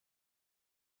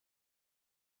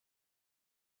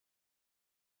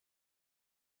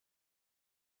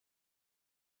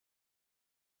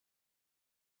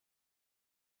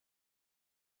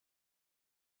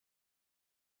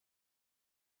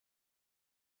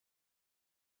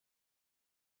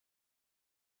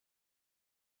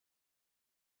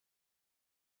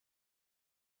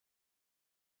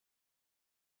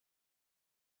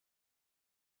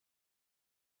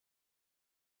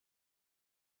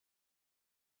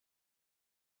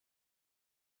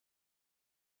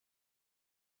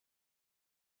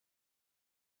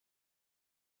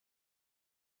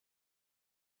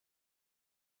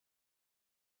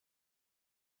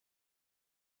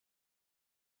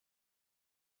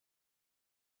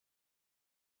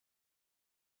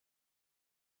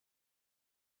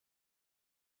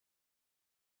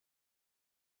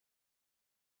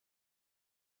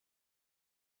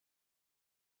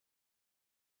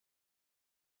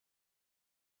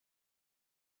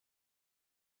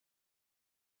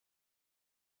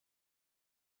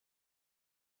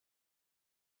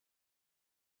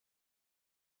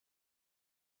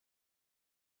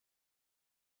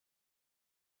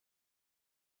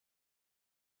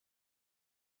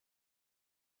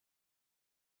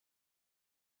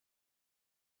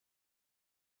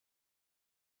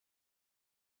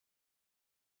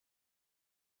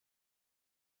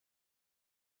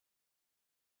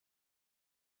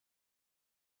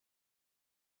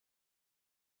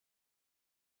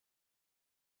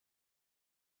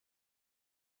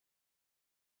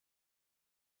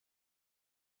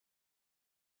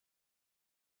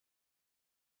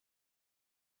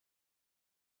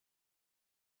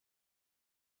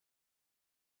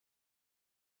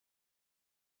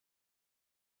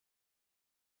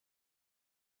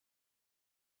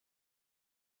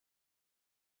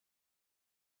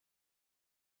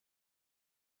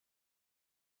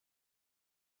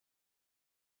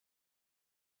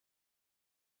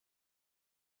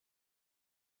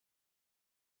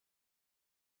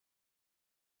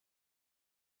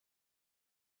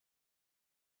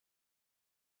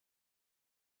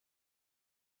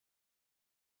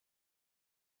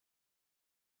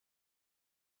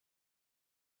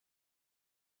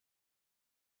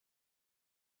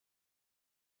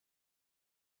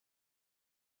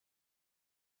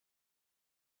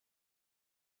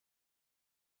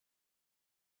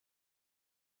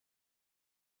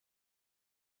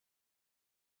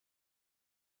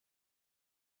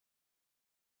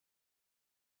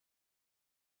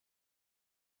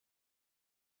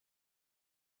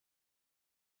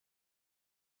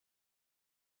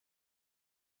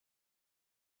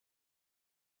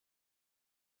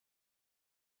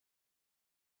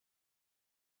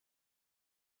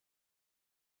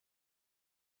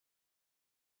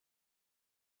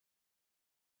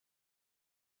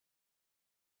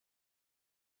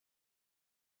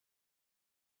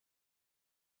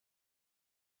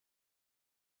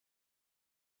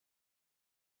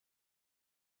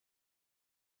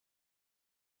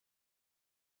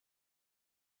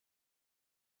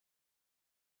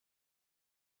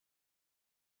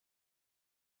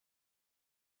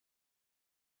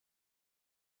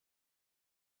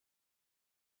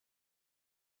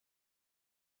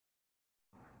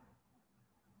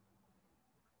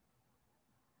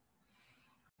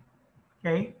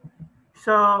Okay,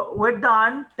 so we're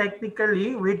done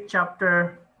technically with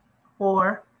chapter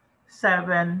 4,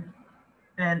 7,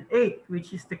 and 8,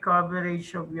 which is the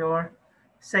coverage of your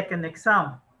second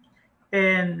exam.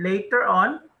 And later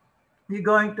on, you're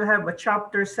going to have a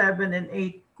chapter 7 and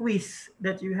 8 quiz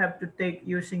that you have to take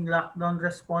using lockdown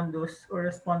respondus or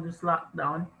respondus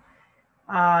lockdown.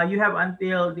 You have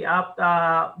until the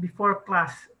before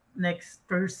class next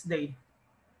Thursday,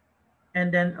 and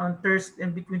then on Thursday,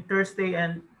 and between Thursday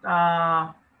and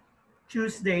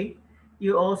Tuesday,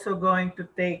 you're also going to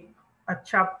take a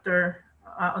chapter.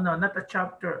 No, not a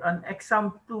chapter, an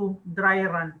exam 2 dry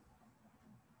run.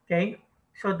 Okay,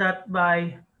 so that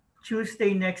by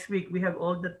Tuesday next week we have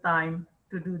all the time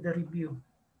to do the review,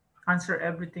 answer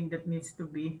everything that needs to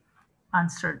be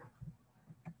answered.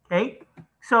 Okay,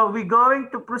 so we're going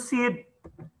to proceed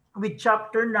with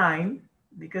chapter 9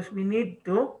 because we need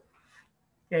to.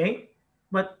 Okay,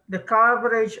 but the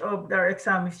coverage of their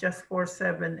exam is just 4,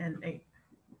 7, and 8.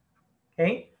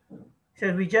 Okay,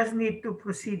 so we just need to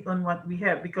proceed on what we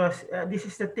have because this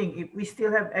is the thing. If we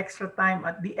still have extra time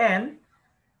at the end,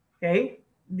 okay,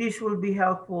 this will be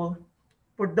helpful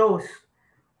for those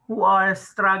who are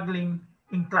struggling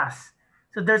in class.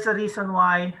 So there's a reason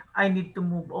why I need to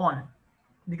move on.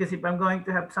 Because if I'm going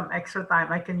to have some extra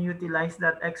time, I can utilize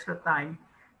that extra time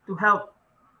to help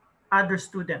other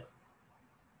students,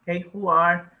 okay, who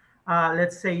are,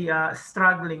 let's say,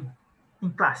 struggling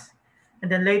in class.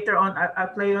 And then later on, I'll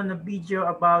play on a video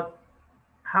about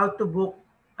how to book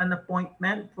an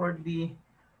appointment for the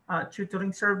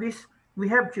tutoring service. We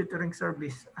have tutoring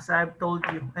service, as I've told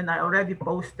you, and I already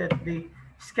posted the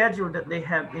schedule that they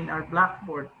have in our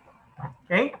Blackboard.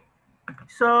 Okay,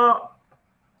 so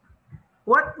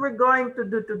what we're going to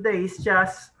do today is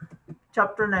just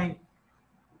chapter 9.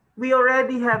 We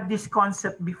already have this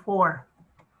concept before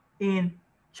in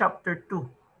chapter 2.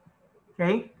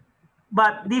 Okay,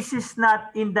 but this is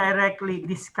not indirectly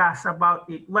discussed about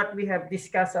it. What we have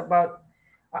discussed about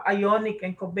ionic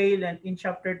and covalent in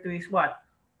chapter 2 is what?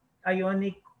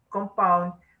 Ionic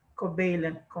compound,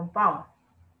 covalent compound.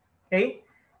 Okay?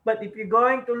 But if you're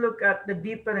going to look at the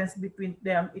difference between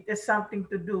them, it has something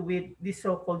to do with the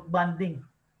so-called bonding.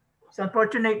 So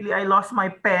unfortunately, I lost my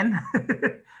pen.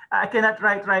 I cannot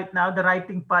write right now, the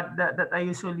writing pad that I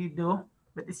usually do,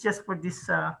 but it's just for this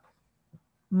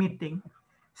meeting.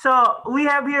 So we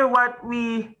have here what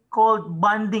we call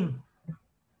bonding.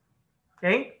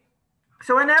 Okay?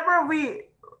 So whenever we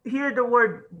hear the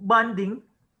word bonding,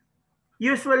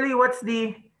 usually what's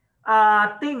the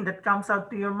thing that comes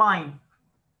out to your mind?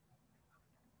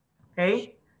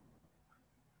 Okay?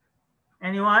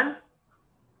 Anyone?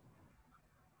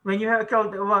 When you have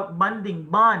called about bonding,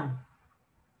 bond.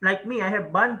 Like me, I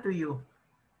have bond to you.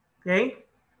 Okay?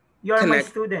 You are my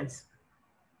students.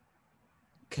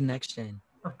 Connection.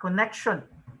 A connection.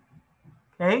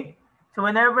 Okay? So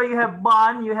whenever you have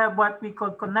bond, you have what we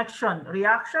call connection.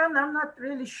 Reaction, I'm not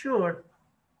really sure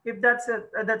if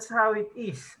that's how it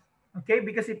is. Okay?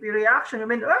 Because if you reaction, you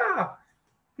mean,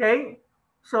 okay?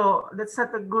 So that's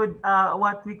not a good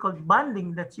what we call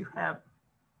bonding that you have.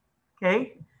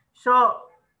 Okay? So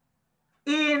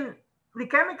in the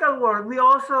chemical world, we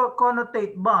also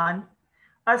connotate bond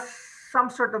as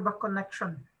some sort of a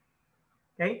connection.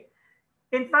 Okay?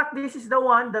 In fact, this is the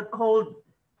one that hold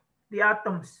the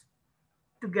atoms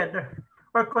together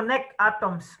or connect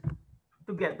atoms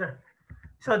together.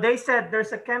 So they said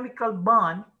there's a chemical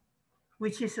bond,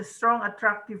 which is a strong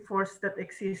attractive force that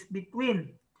exists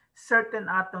between certain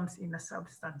atoms in a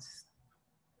substance.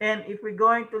 And if we're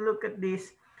going to look at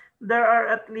this, there are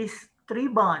at least 3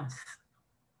 bonds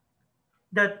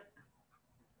that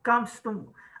comes to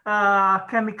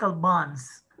chemical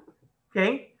bonds.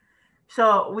 Okay,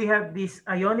 so we have this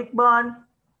ionic bond,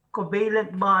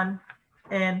 covalent bond,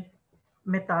 and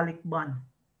metallic bond.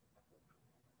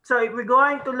 So if we're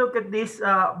going to look at this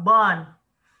bond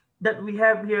that we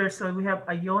have here, so we have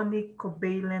ionic,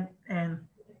 covalent, and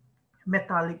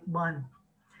metallic bond.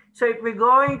 So if we're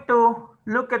going to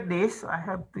look at this, I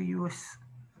have to use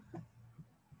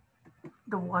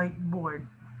the whiteboard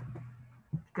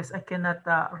because I cannot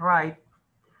write.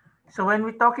 So when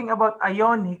we're talking about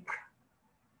ionic,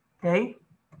 okay,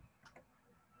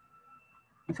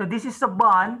 so this is a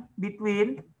bond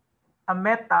between a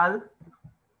metal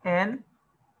and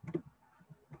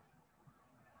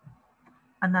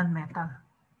a non-metal.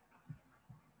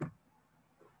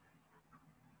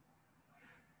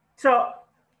 So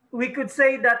we could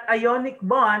say that ionic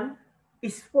bond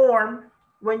is formed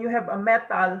when you have a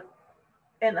metal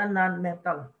and a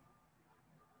non-metal.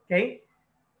 Okay?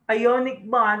 Ionic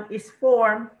bond is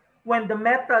formed when the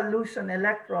metal loses an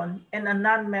electron and a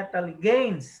non-metal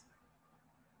gains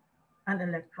an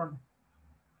electron.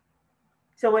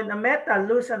 So when a metal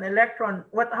loses an electron,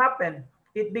 what happened?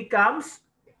 It becomes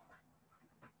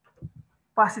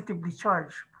positively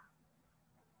charged.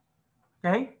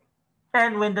 Okay?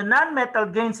 And when the non-metal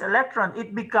gains electron,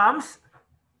 it becomes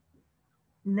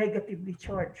negatively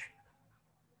charged.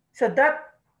 So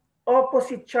that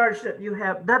opposite charge that you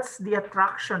have, that's the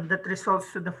attraction that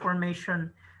results to the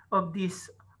formation of this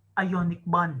ionic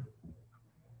bond.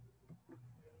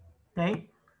 Okay?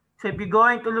 So if you're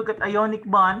going to look at ionic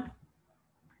bond,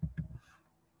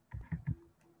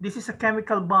 this is a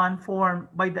chemical bond formed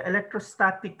by the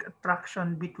electrostatic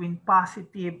attraction between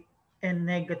positive and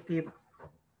negative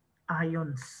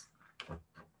ions.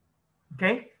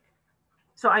 Okay?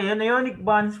 So ionic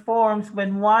bonds forms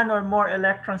when one or more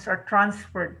electrons are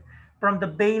transferred from the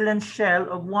valence shell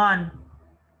of one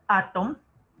atom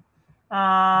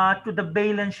to the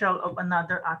valence shell of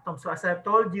another atom. So as I've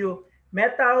told you,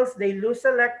 metals, they lose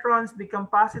electrons, become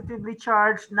positively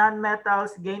charged.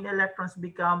 Non-metals gain electrons,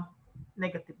 become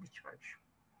negatively charged.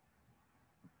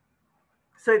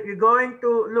 So if you're going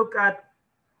to look at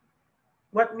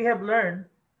what we have learned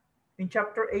in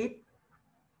chapter 8,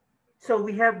 so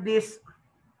we have this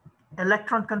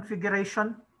electron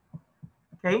configuration.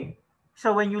 Okay,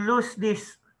 so when you lose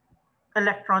this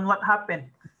electron, what happened?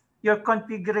 Your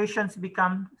configurations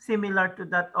become similar to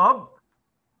that of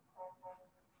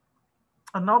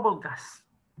a noble gas.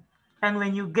 And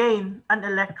when you gain an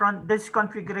electron, this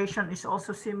configuration is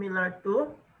also similar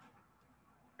to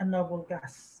a noble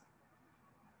gas.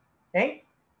 Okay,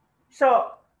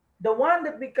 so the one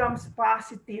that becomes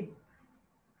positive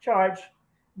charge,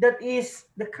 that is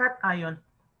the cation.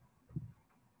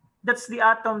 That's the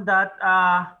atom that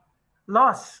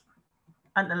lost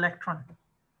an electron.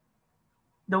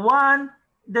 The one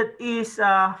that is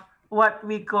what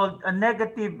we call a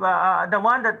negative, the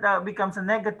one that becomes a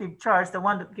negative charge, the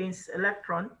one that gains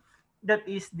electron, that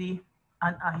is the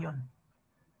anion.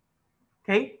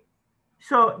 Okay,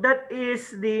 so that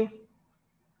is the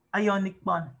ionic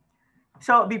bond.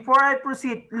 So before I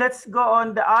proceed, let's go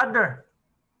on the other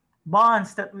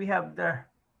bonds that we have there.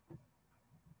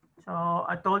 So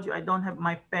I told you I don't have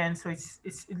my pen, so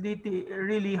it's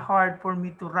really hard for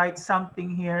me to write something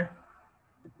here.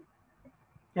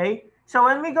 Okay, so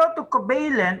when we go to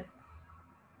covalent,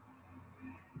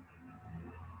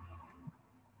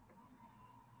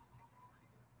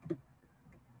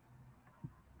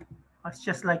 it's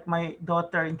just like my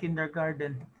daughter in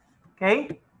kindergarten.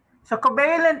 Okay, so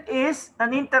covalent is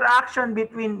an interaction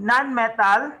between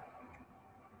non-metal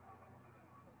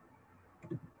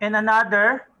and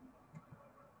another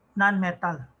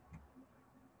non-metal.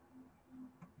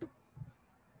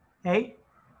 Okay,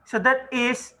 so that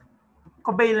is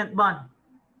covalent bond.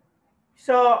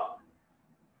 So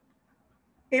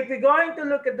if we're going to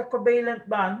look at the covalent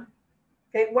bond,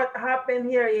 okay, what happened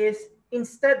here is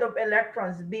instead of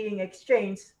electrons being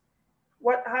exchanged,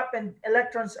 what happened?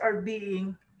 Electrons are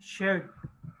being shared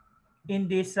in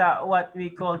this what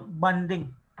we call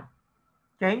bonding.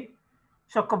 Okay,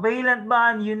 so covalent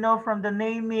bond, you know from the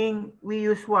naming, we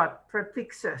use what?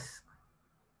 Prefixes.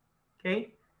 Okay,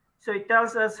 so it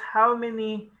tells us how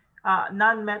many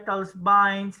non-metals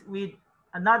binds with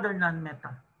another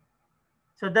non-metal.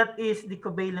 So that is the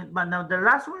covalent bond. Now the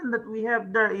last one that we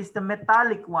have there is the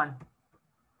metallic one.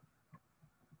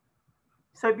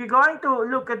 So if you're going to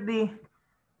look at the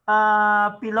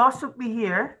philosophy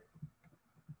here,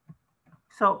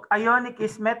 so ionic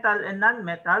is metal and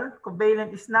non-metal,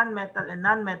 covalent is non-metal and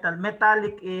non-metal,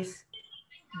 metallic is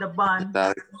the bond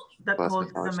that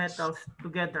holds the metals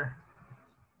together.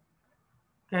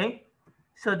 Okay,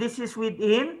 so this is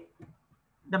within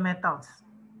the metals.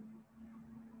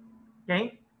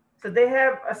 Okay, so they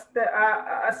have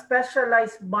a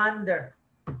specialized bonder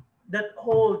that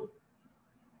hold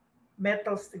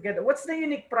metals together. What's the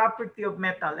unique property of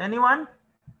metal? Anyone?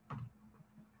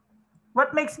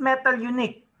 What makes metal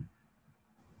unique?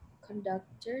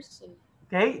 Conductors.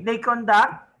 Okay, they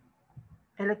conduct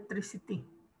electricity.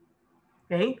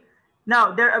 Okay,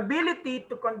 now their ability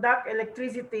to conduct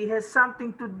electricity has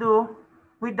something to do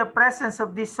with the presence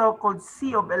of this so-called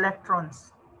sea of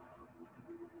electrons.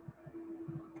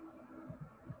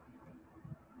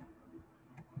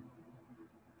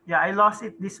 Yeah, I lost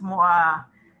it this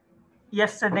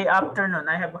yesterday afternoon.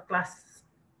 I have a class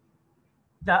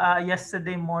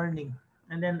yesterday morning,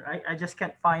 and then I just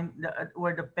can't find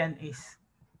where the pen is.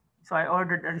 So I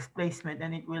ordered a replacement,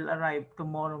 and it will arrive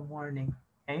tomorrow morning.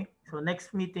 Okay, so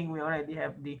next meeting we already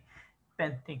have the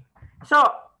pen thing. So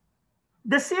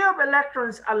the sea of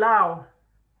electrons allow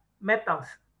metals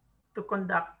to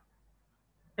conduct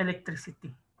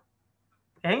electricity.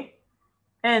 Okay,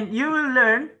 and you will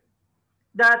learn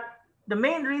that the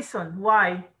main reason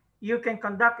why you can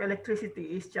conduct electricity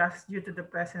is just due to the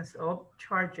presence of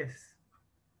charges.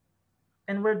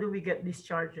 And where do we get these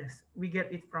charges? We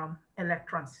get it from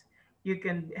electrons. You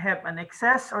can have an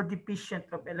excess or deficient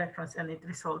of electrons and it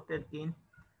resulted in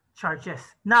charges.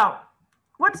 Now,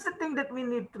 what's the thing that we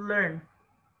need to learn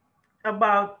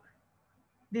about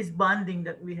this bonding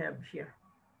that we have here?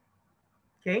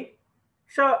 Okay,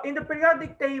 so in the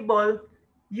periodic table,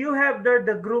 you have there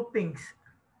the groupings,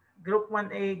 group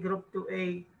 1A, group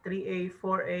 2A, 3A,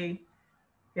 4A.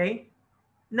 Okay,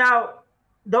 now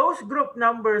those group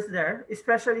numbers there,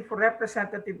 especially for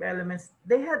representative elements,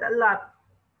 they had a lot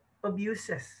of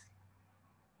uses.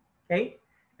 Okay,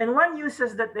 and one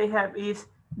uses that they have is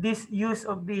this use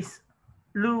of this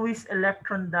Lewis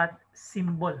electron dot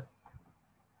symbol.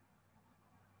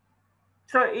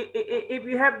 So if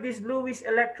you have this Lewis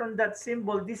electron dot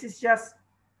symbol, this is just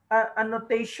a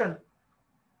notation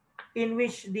in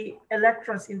which the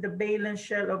electrons in the valence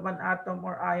shell of an atom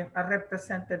or ion are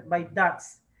represented by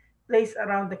dots placed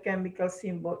around the chemical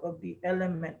symbol of the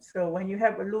element. So when you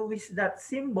have a Lewis dot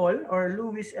symbol or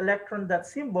Lewis electron dot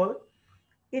symbol,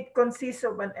 it consists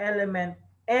of an element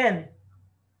and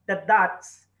the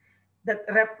dots that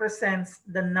represents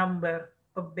the number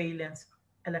of valence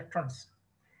electrons.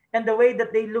 And the way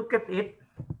that they look at it,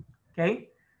 okay,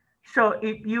 so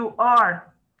if you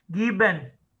are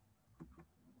given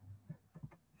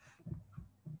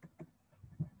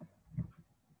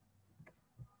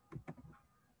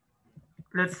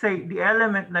let's say the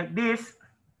element like this,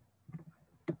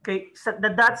 okay, so the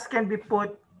dots can be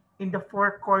put in the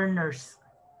four corners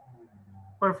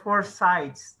or four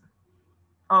sides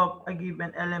of a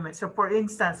given element. So for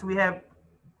instance, we have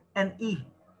an E.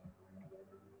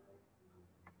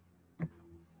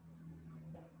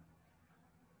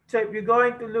 So if you're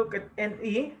going to look at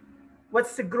Ne,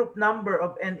 what's the group number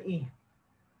of Ne?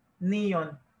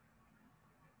 Neon.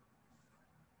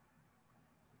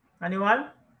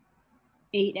 Anyone?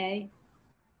 8A.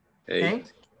 Okay.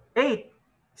 8.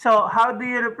 So how do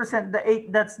you represent the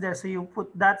 8 dots there? So you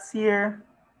put dots here,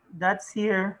 dots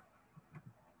here,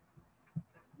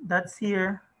 dots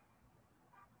here,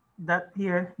 dot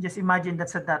here. Just imagine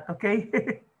that's a dot, okay?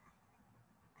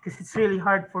 Because it's really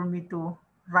hard for me to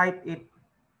write it.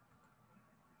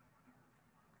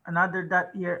 Another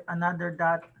dot here, another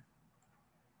dot,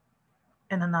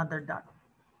 and another dot.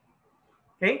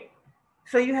 Okay?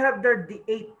 So you have there the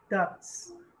 8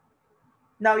 dots.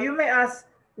 Now you may ask,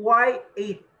 why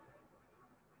 8?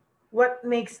 What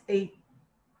makes 8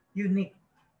 unique?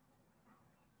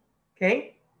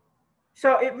 Okay?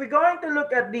 So if we're going to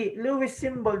look at the Lewis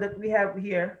symbol that we have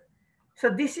here, so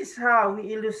this is how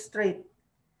we illustrate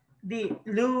the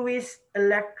Lewis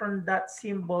electron dot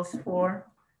symbols for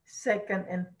second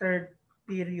and third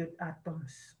period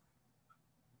atoms.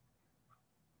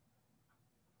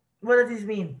 What does this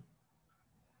mean?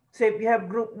 So if you have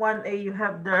group 1A, you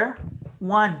have there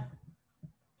 1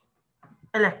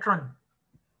 electron.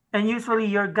 And usually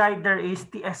your guide there is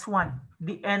the S1,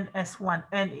 the NS1.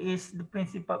 N is the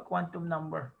principal quantum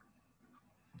number.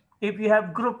 If you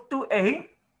have group 2A,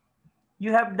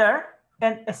 you have there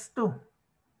NS2.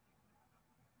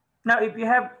 Now, if you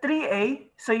have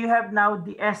 3A, so you have now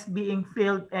the S being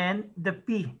filled and the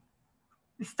P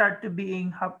start to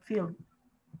being half filled.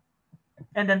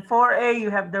 And then 4A,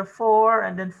 you have the 4,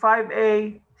 and then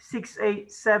 5A, 6A,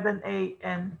 7A,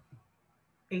 and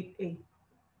 8A.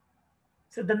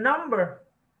 So the number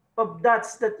of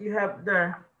dots that you have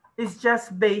there is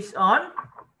just based on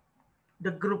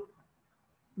the group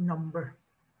number.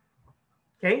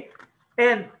 Okay?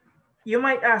 And you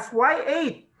might ask, why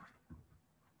 8?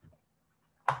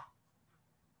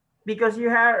 Because you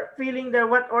are feeling there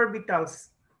what orbitals?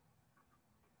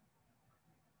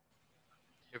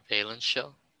 Your valence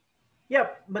shell?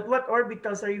 Yep, but what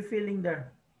orbitals are you feeling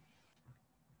there?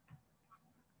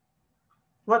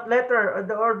 What letter are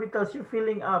the orbitals you're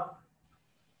filling up?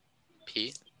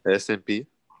 P? S and P.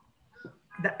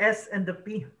 The S and the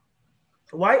P.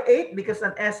 Why 8? Because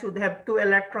an S would have 2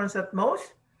 electrons at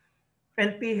most,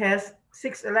 and P has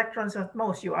 6 electrons at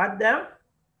most. You add them,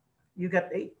 you get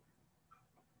 8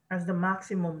 as the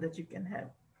maximum that you can have.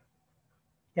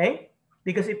 Okay?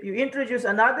 Because if you introduce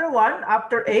another one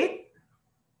after 8,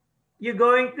 you're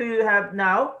going to have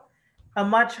now a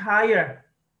much higher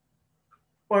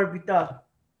orbital,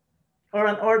 or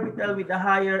an orbital with a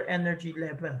higher energy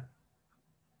level.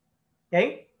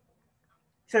 Okay?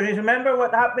 So remember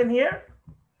what happened here?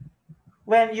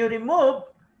 When you remove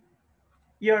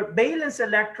your valence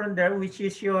electron there, which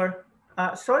is your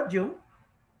sodium,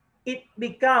 it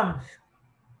becomes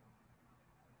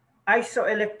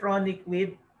isoelectronic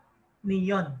with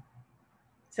neon.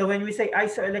 So when we say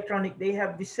isoelectronic, they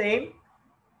have the same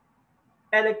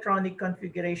electronic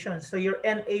configuration. So your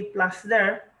Na plus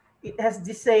there, it has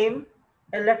the same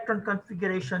electron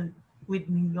configuration with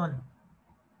neon.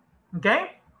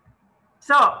 Okay?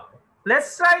 So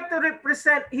let's try to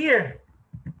represent here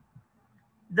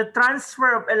the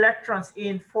transfer of electrons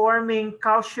in forming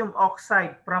calcium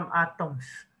oxide from atoms.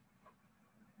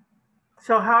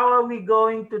 So how are we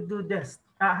going to do this?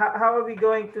 How are we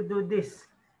going to do this?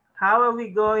 How are we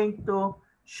going to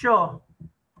show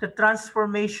the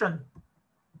transformation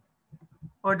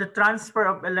or the transfer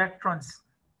of electrons?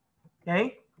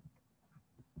 Okay.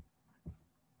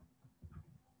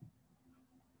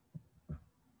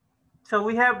 So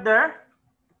we have there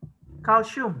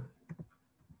calcium,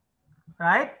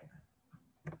 right?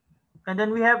 And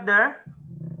then we have there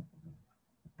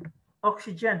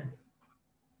oxygen.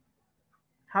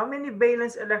 How many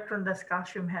valence electron does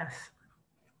calcium has?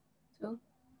 2.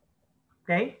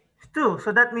 Okay, 2.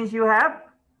 So that means you have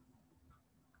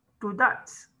 2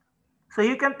 dots. So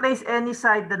you can place any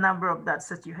side the number of dots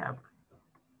that you have.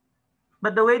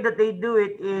 But the way that they do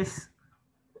it is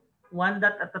 1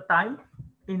 dot at a time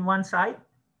in one side.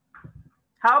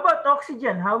 How about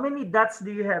oxygen? How many dots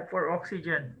do you have for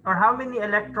oxygen? Or how many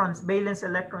electrons, valence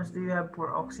electrons do you have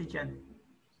for oxygen?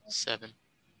 7.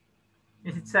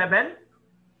 Is it 7?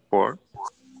 4.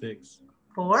 6.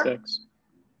 4? 6.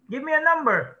 Give me a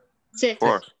number. 6.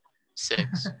 4.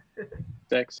 6.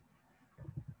 6.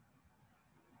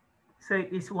 So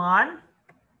it is 1,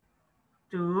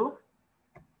 2,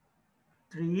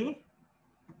 3,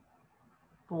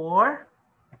 4,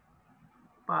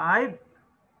 5,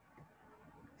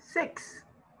 6.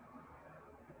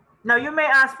 Now you may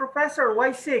ask, Professor,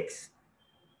 why 6?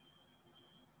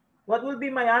 What will be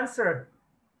my answer?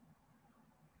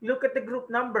 Look at the group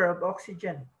number of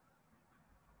oxygen.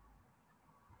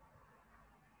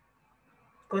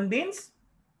 Convinced?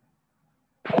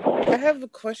 I have a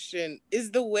question.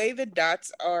 Is the way the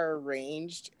dots are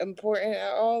arranged important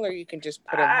at all, or you can just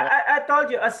put them? I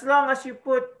told you, as long as you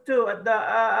put 2 at the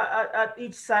at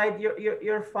each side,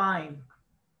 you're fine.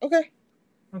 Okay.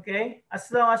 Okay,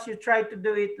 as long as you try to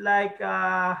do it like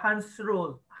Hans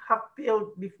rule, half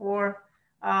filled before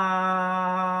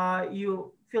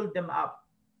you fill them up.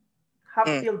 Half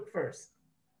filled first,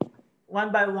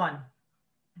 one by one.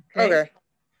 Okay.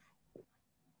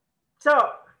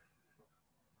 So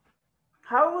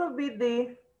how will be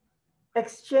the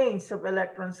exchange of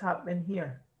electrons happen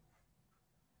here?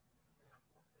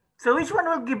 So which one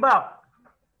will give up?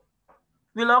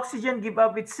 Will oxygen give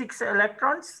up its 6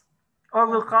 electrons, or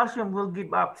will calcium will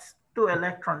give up 2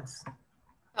 electrons?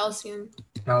 Calcium.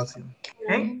 Calcium.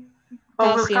 Okay.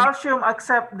 Or will calcium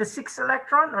accept the 6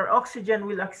 electron, or oxygen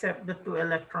will accept the 2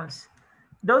 electrons?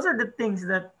 Those are the things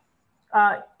that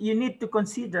you need to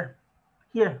consider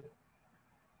here.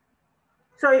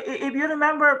 So if you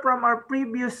remember from our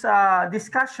previous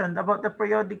discussion about the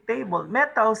periodic table,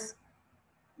 metals,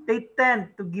 they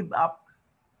tend to give up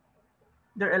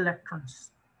their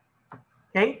electrons.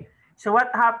 Okay, so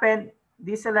what happened?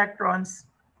 These electrons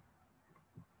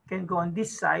can go on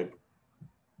this side,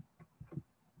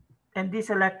 and these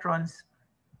electrons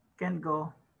can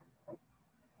go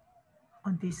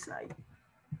on this side.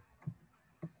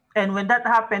 And when that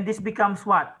happens, this becomes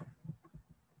what?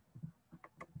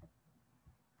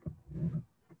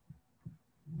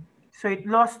 So it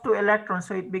lost 2 electrons,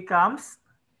 so it becomes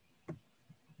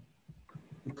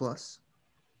plus.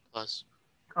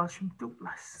 Calcium 2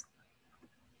 plus.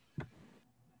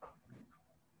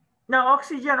 Now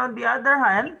oxygen, on the other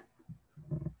hand,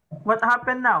 what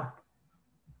happened now?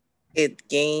 It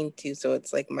gained 2, so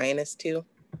it's like -2.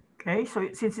 Okay, so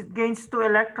since it gains 2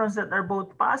 electrons that are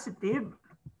both positive,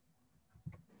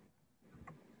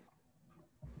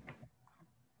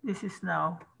 this is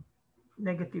now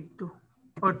 -2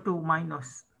 or 2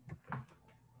 minus.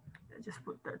 Let's just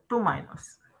put there 2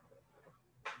 minus.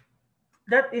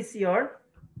 That is your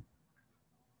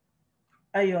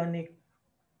ionic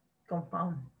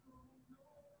compound.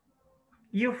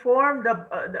 You form the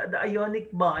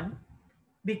ionic bond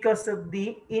because of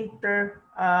the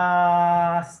interstatic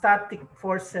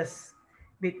forces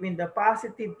between the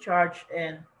positive charge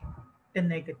and the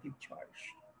negative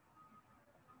charge.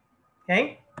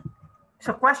 Okay,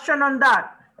 so question on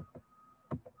that.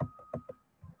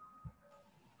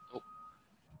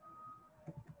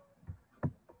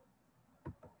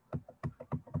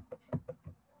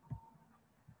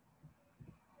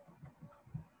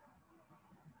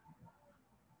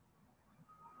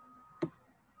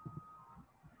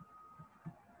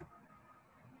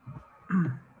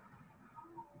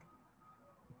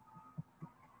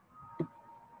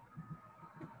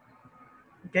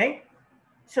 Okay,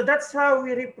 So that's how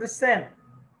we represent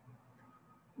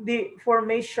the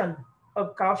formation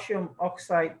of calcium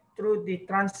oxide through the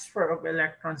transfer of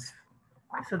electrons.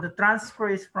 So the transfer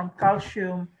is from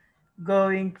calcium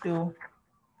going to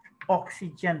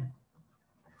oxygen.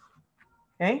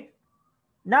 Okay.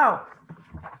 Now,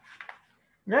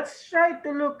 let's try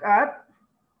to look at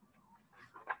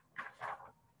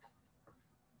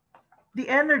the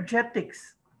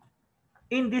energetics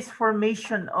in this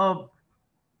formation of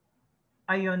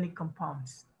ionic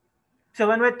compounds. So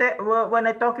when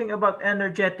I'm talking about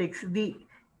energetics, the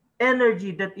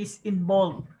energy that is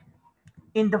involved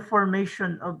in the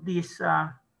formation of this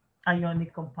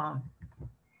ionic compound.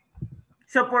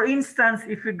 So for instance,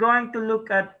 if we're going to look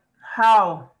at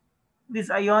how these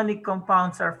ionic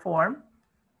compounds are formed,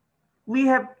 we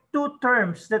have two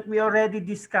terms that we already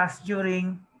discussed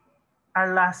during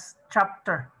our last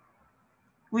chapter.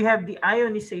 We have the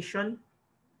ionization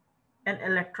and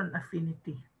electron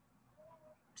affinity.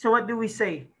 So what do we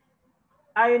say?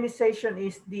 Ionization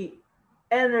is the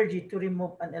energy to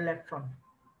remove an electron,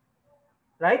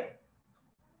 right?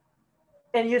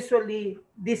 And usually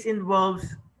this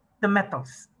involves the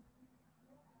metals.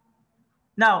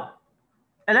 Now,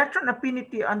 electron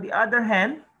affinity, on the other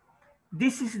hand,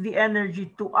 this is the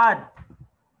energy to add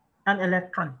an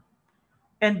electron.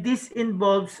 And this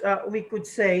involves, we could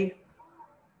say,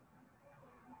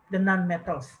 the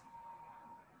nonmetals.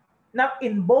 Now,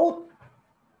 in both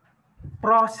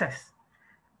process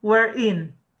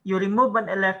wherein you remove an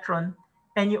electron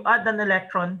and you add an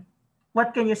electron,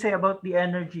 what can you say about the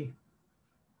energy?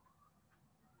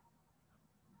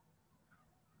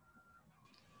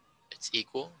 It's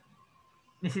equal.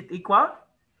 Is it equal?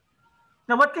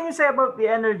 Now, what can you say about the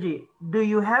energy? Do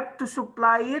you have to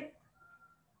supply it,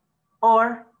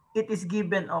 or it is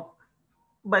given up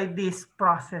by this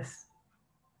process?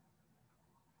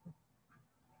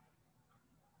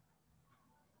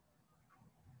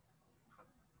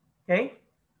 Okay.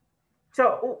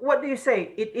 So what do you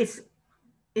say?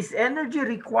 Is energy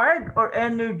required or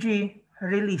energy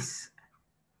release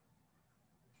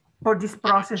for this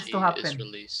process Energy to happen? is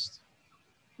released.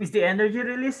 Is the energy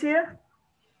release here?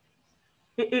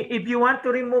 If you want to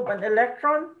remove an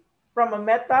electron from a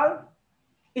metal,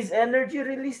 is energy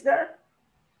released there?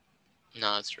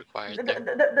 No, it's required there.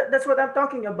 That's what I'm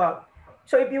talking about.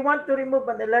 So if you want to remove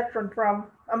an electron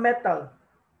from a metal,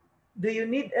 do you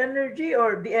need energy,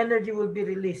 or the energy will be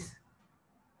released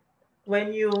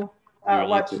when you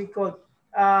what we call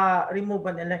remove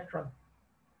an electron?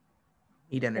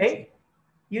 Need energy. Okay?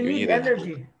 You need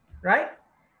energy, right?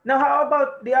 Now, how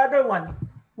about the other one?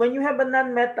 When you have a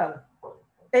non-metal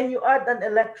and you add an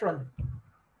electron,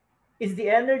 is the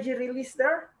energy released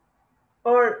there?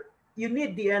 Or you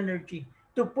need the energy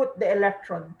to put the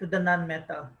electron to the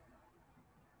non-metal?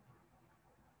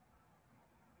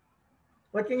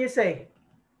 What can you say?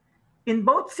 In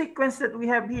both sequence that we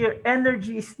have here,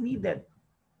 energy is needed.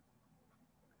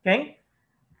 Okay?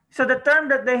 So the term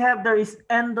that they have there is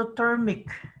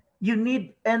endothermic. You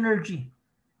need energy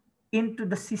into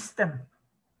the system.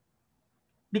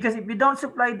 Because if you don't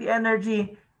supply the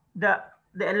energy, the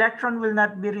electron will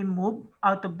not be removed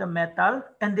out of the metal,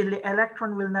 and the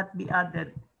electron will not be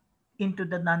added into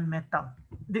the non-metal.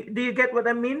 Do you get what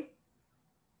I mean?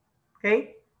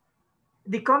 Okay.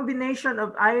 The combination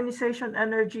of ionization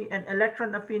energy and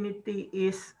electron affinity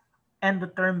is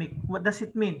endothermic. What does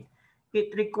it mean?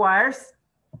 It requires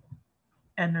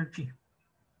energy.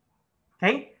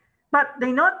 Okay. But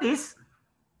they notice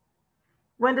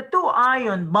when the two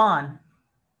ion bond,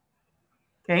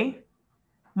 okay,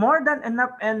 more than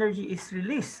enough energy is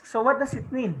released. So what does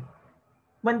it mean?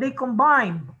 When they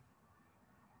combine,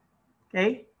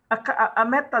 okay, a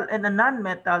metal and a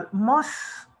non-metal, most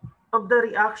of the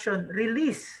reaction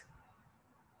release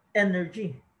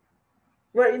energy.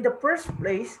 Where in the first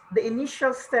place, the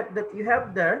initial step that you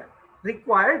have there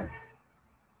required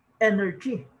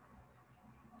energy.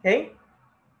 Okay?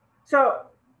 So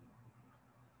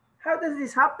how does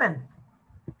this happen?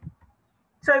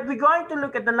 So if we're going to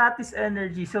look at the lattice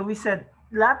energy, so we said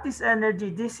lattice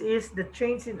energy, this is the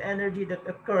change in energy that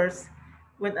occurs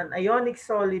when an ionic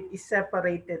solid is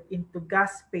separated into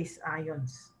gas phase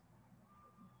ions.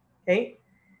 Okay?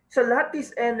 So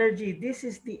lattice energy, this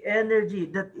is the energy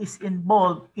that is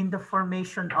involved in the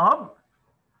formation of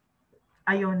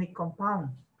ionic compound.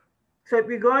 So if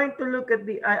we're going to look at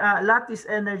the lattice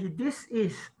energy, this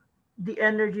is the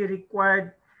energy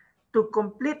required to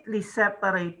completely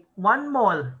separate 1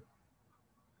 mole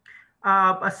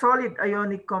of a solid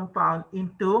ionic compound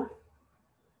into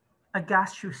a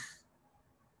gaseous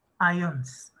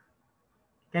ions.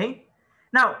 Okay?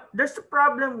 Now, there's a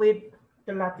problem with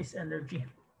the lattice energy.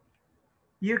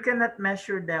 you cannot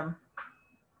measure them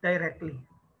directly.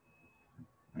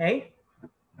 Okay?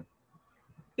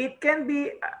 It can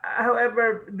be,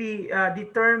 however, be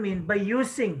determined by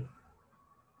using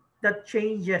the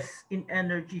changes in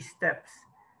energy steps.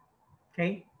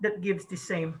 Okay? That gives the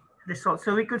same result.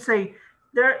 So we could say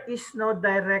there is no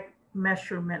direct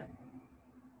measurement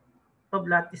of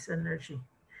lattice energy,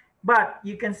 but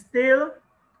you can still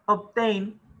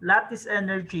obtain lattice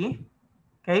energy,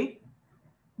 okay,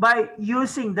 by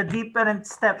using the different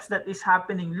steps that is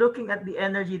happening, looking at the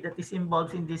energy that is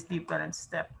involved in this different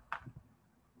step.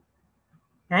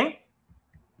 Okay.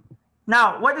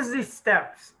 Now, what is these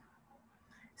steps?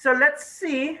 So let's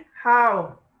see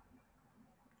how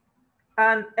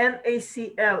an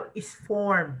NaCl is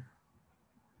formed,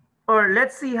 or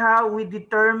let's see how we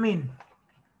determine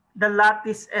the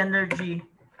lattice energy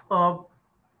of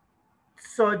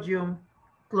sodium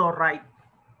chloride.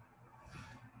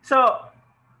 So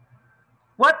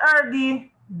what are the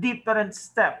different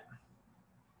steps?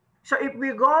 So if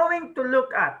we're going to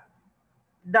look at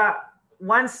the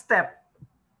one step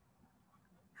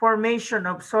formation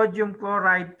of sodium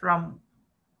chloride from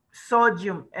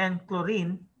sodium and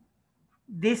chlorine,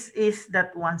 this is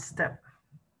that one step.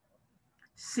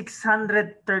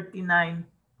 639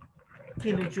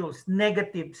 kilojoules,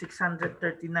 negative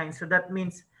 639. So that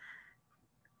means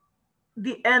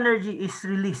the energy is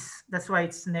released. That's why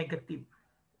it's negative.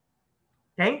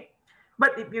 Okay?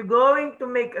 But if you're going to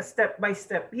make a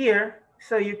step-by-step here,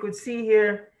 so you could see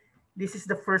here, this is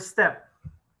the first step.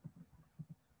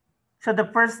 So the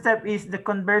first step is the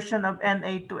conversion of Na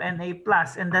to Na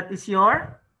plus, and that is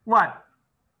your what?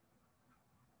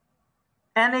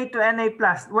 Na to Na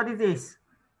plus, what it is?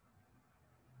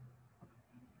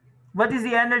 What is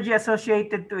the energy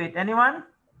associated to it? Anyone?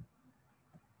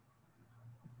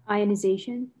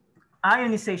 Ionization.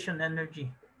 Ionization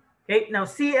energy. Okay, now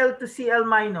Cl to Cl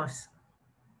minus.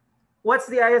 What's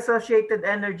the associated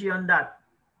energy on that?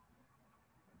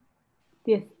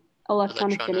 The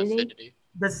electron Electron affinity. affinity.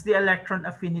 That's the electron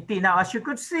affinity. Now, as you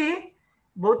could see,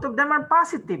 both of them are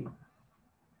positive.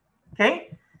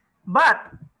 Okay,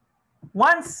 but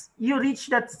once you reach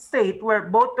that state where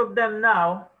both of them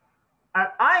now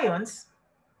are ions,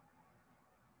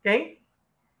 okay,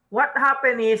 what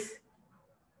happens is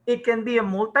it can be a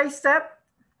multi-step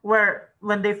where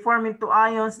when they form into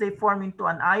ions, they form into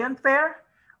an ion pair,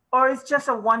 or it's just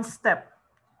a one step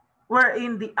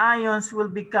wherein the ions will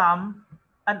become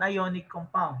an ionic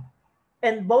compound.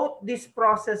 And both these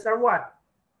processes are what?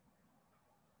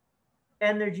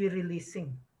 Energy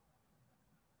releasing.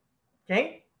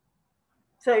 Okay?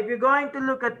 So if you're going to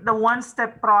look at the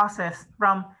one-step process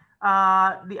from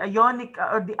the ionic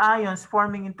or the ions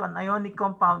forming into an ionic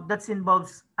compound, that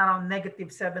involves around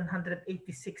negative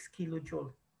 786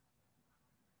 kilojoule.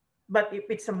 But if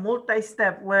it's a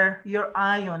multi-step where your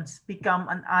ions become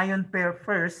an ion pair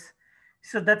first,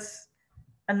 so that's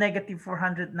a negative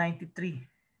 493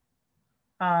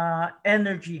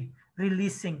 energy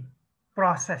releasing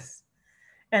process.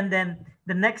 And then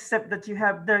the next step that you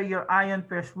have there, your ion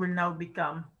pairs will now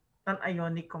become an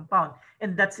ionic compound.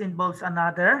 And that involves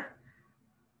another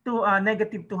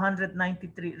negative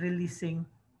 293 releasing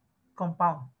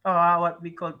compound, or what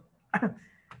we call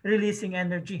releasing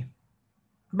energy.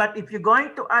 But if you're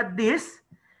going to add this,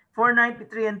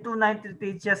 493 and 293,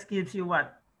 it just gives you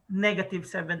what? Negative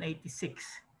 786.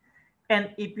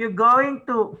 And if you're going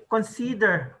to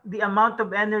consider the amount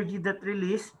of energy that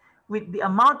released with the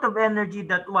amount of energy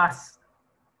that was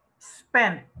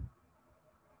spent,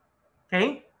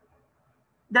 okay,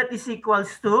 that is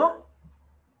equals to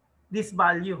this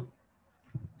value.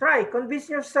 Try, convince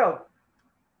yourself.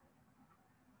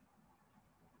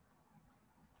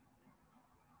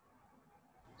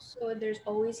 So there's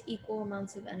always equal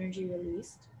amounts of energy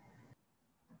released.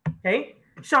 Okay,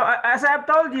 so as I've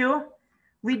told you,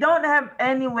 we don't have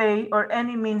any way or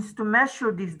any means to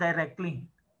measure this directly,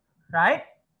 right?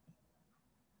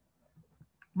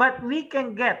 But we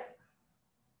can get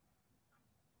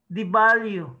the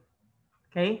value,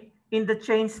 okay, in the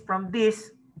change from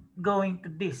this going to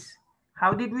this.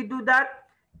 How did we do that?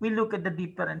 We look at the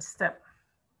different step.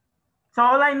 So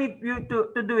all I need you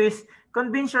to do is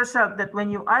convince yourself that when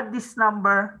you add this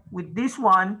number with this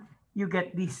one, you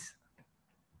get this.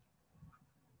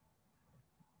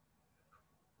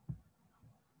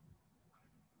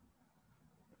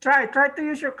 Try to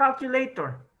use your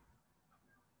calculator.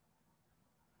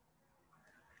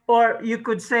 Or you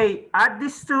could say, add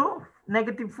these two,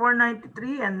 negative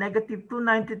 493 and negative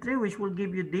 293, which will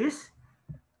give you this.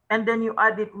 And then you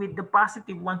add it with the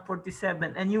positive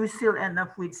 147, and you will still end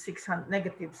up with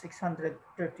negative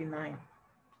 639.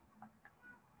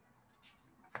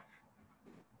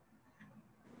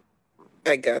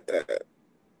 I got that.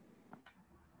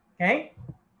 Okay?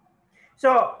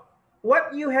 So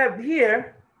what you have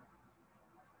here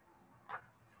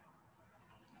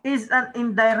is an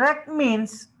indirect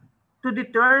means to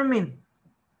determine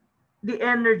the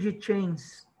energy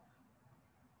chains.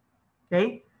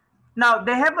 Okay? Now,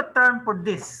 they have a term for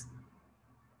this.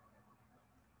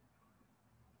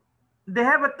 They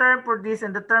have a term for this,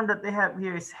 and the term that they have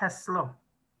here is Hess law.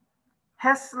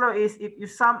 Hess law is if you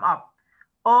sum up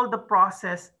all the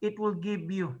process, it will give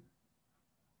you,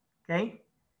 okay,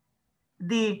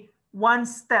 the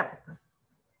one-step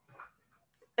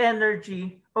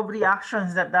energy of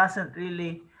reactions that doesn't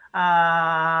really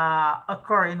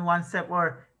occur in one step,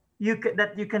 or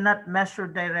that you cannot measure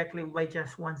directly by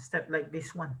just one step like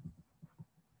this one.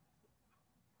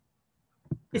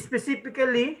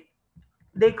 Specifically,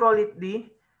 they call it the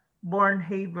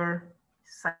Born-Haber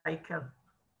cycle.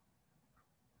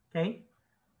 Okay,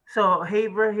 so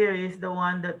Haber here is the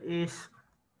one that is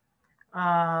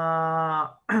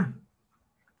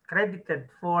credited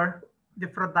for the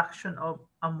production of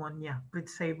ammonia,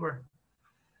 Fritz Haber.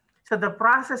 So the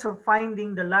process of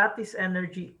finding the lattice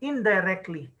energy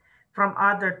indirectly from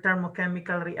other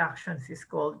thermochemical reactions is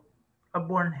called a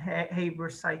Born-Haber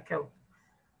cycle.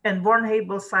 And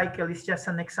Born-Haber cycle is just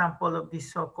an example of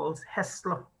this so-called Hess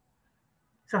law.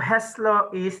 So Hess law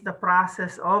is the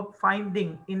process of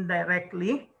finding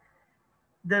indirectly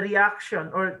the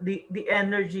reaction or the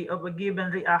energy of a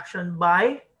given reaction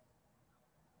by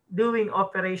doing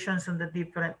operations on the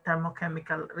different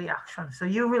thermochemical reactions. So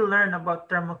you will learn about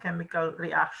thermochemical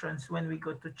reactions when we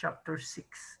go to chapter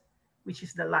 6, which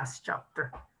is the last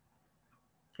chapter.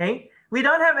 Okay, we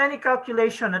don't have any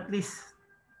calculation, at least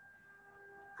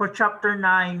for chapter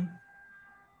 9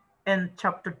 and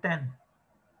chapter 10.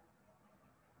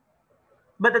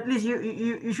 But at least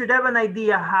you should have an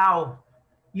idea how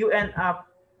you end up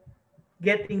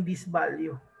getting this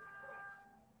value.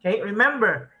 Okay,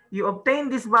 remember, you obtain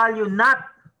this value not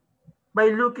by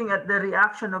looking at the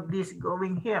reaction of this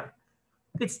going here.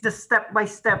 It's the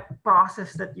step-by-step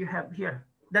process that you have here.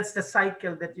 That's the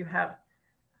cycle that you have,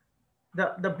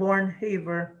 the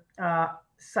Born-Haber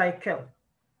cycle.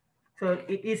 So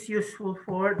it is useful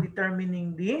for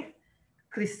determining the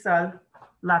crystal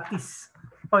lattice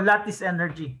or lattice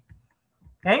energy.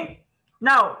 Okay,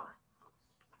 now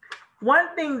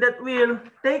one thing that we'll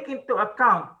take into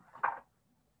account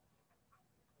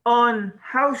on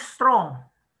how strong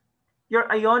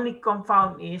your ionic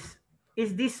compound is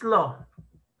this law.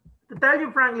 To tell you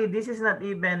frankly, this is not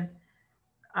even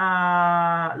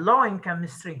law in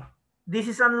chemistry. This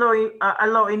is a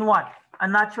law in what? A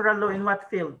natural law in what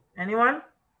field? Anyone?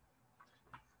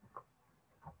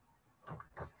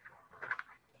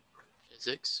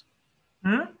 Physics.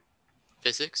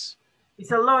 Physics.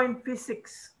 It's a law in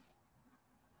physics.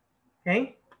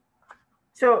 Okay.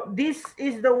 So this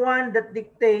is the one that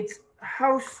dictates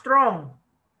how strong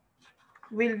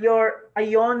will your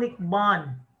ionic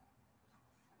bond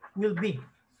will be.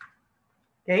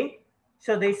 Okay.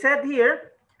 So they said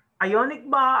here,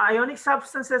 ionic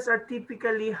substances are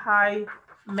typically high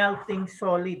melting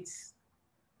solids.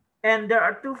 And there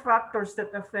are two factors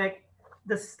that affect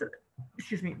the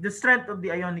strength of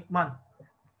the ionic bond.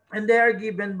 And they are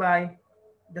given by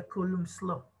the Coulomb's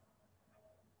law.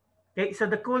 Okay, so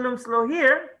the Coulomb's law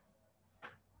here,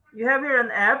 you have here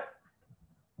an F,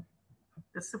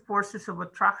 that's the forces of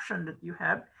attraction that you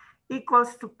have,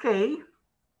 equals to K,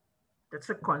 that's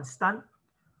a constant,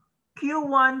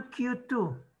 Q1,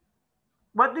 Q2.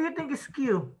 What do you think is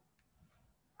Q?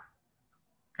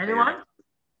 Anyone?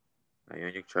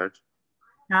 Ionic charge.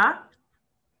 Huh?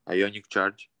 Ionic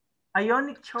charge.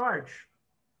 Ionic charge.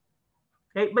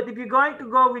 Okay, but if you're going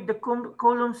to go with the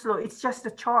Coulomb's law, it's just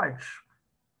a charge.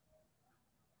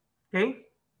 Okay.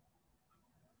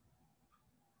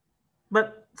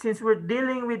 But since we're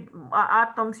dealing with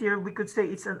atoms here, we could say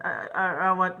it's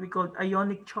what we call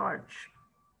ionic charge.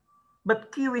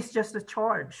 But Q is just a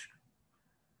charge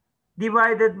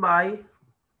divided by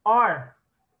R.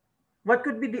 What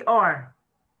could be the R?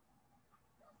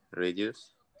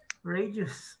 Radius.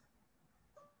 Radius.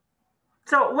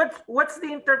 So what's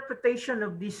the interpretation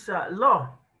of this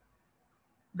law?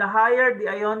 The higher the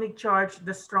ionic charge,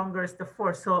 the stronger is the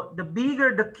force. So the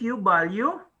bigger the Q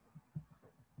value,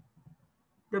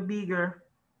 the bigger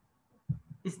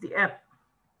is the F.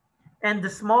 And the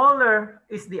smaller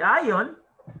is the ion,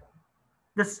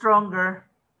 the stronger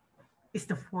is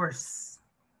the force.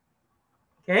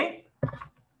 Okay?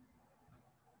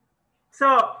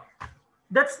 So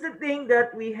that's the thing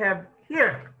that we have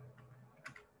here.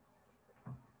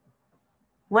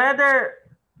 Whether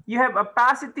you have a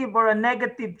positive or a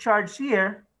negative charge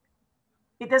here,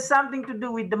 it has something to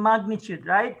do with the magnitude,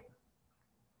 right?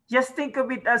 Just think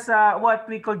of it as what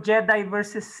we call Jedi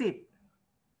versus Sith.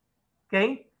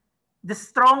 Okay? The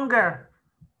stronger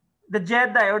the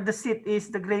Jedi or the Sith is,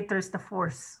 the greater is the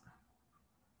force.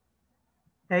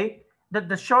 Okay?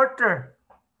 The shorter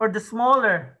or the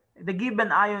smaller the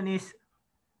given ion is,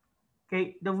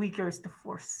 okay, the weaker is the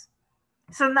force.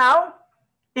 So now,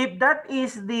 if that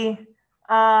is the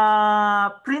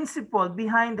principle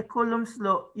behind the Coulomb's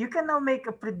law, you can now make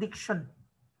a prediction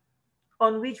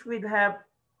on which we'd have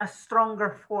a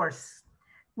stronger force,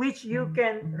 which you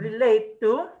can relate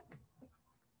to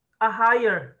a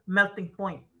higher melting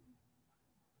point.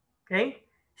 Okay,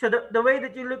 so the way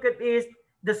that you look at it is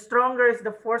the stronger is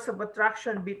the force of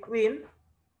attraction between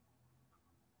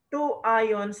two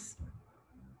ions,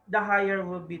 the higher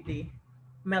will be the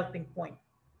melting point.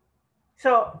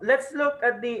 So let's look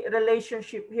at the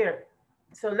relationship here.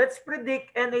 So let's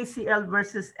predict NaCl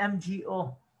versus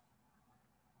MgO.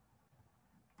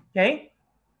 Okay,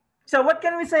 so what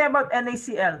can we say about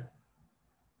NaCl?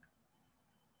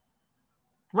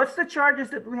 What's the charges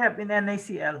that we have in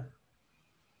NaCl?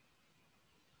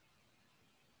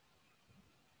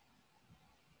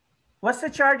 What's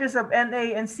the charges of Na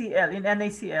and Cl in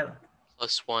NaCl?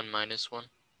 +1, -1.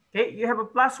 Okay, you have a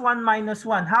 +1,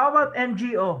 -1. How about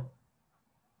MgO?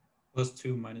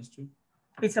 +2, -2.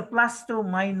 It's a +2,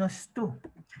 -2.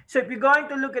 So if you're going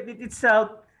to look at it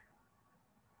itself,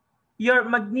 your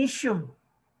magnesium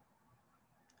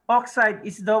oxide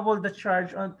is double the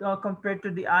charge compared to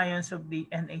the ions of the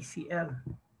NaCl.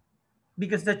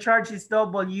 Because the charge is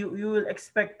double, you will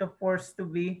expect the force to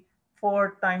be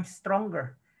 4 times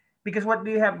stronger. Because what do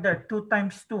you have there? 2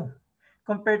 times 2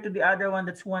 compared to the other one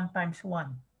that's 1 times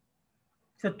 1.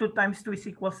 So 2 times 2 is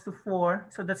equals to 4.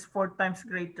 So that's 4 times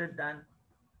greater than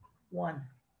 1.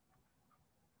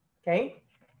 Okay.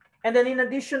 And then in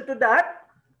addition to that,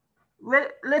 well,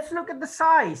 let's look at the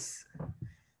size.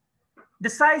 The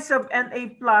size of Na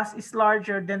plus is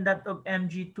larger than that of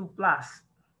Mg2 plus.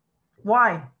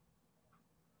 Why?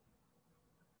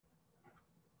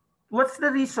 What's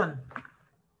the reason?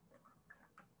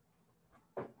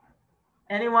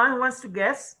 Anyone who wants to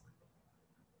guess?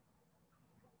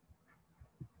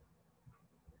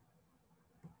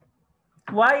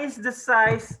 Why is the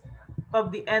size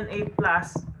of the Na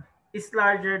plus is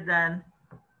larger than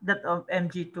that of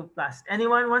Mg2 plus?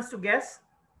 Anyone wants to guess?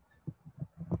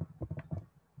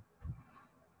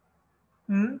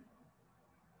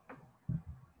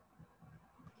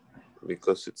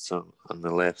 Because it's on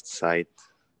the left side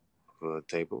of the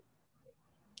table.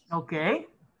 Okay.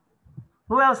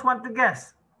 Who else want to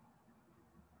guess?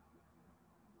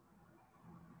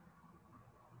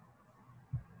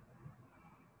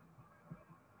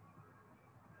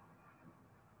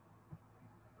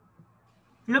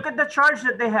 Look at the charge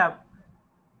that they have.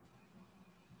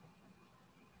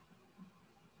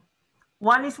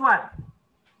 One is what?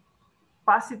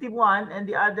 +1, and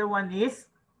the other one is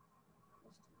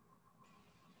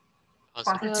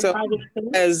Positive. So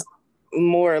it has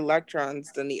more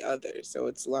electrons than the other, so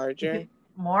it's larger.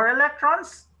 More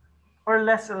electrons or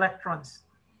less electrons?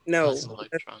 No. Less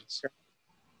electrons.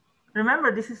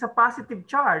 Remember, this is a positive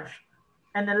charge.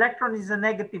 An electron is a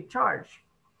negative charge.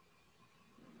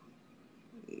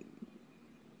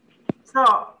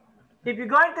 So if you're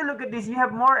going to look at this, you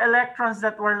have more electrons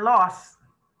that were lost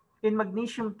in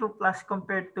magnesium 2 plus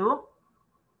compared to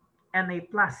Na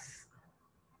plus.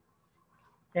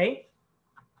 Okay.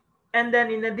 And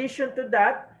then in addition to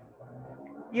that,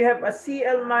 you have a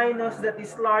Cl minus that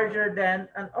is larger than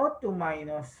an O2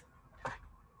 minus.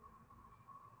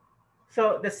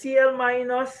 So the Cl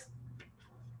minus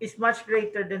is much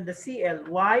greater than the Cl.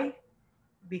 Why?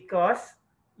 Because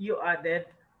you added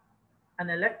an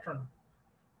electron.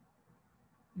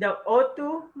 The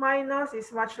O2 minus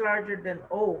is much larger than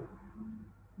O.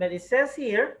 But it says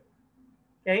here,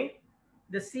 okay,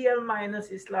 the Cl minus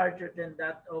is larger than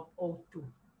that of O2.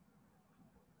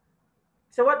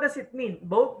 So what does it mean?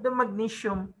 Both the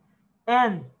magnesium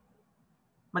and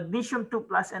magnesium 2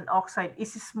 plus and oxide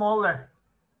is smaller,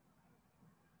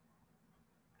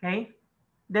 okay,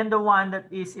 than the one that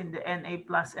is in the Na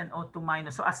plus and O2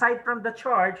 minus. So aside from the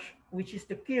charge, which is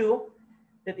the Q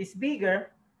that is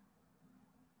bigger,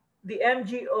 the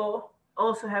MgO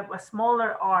also have a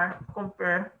smaller R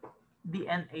compared the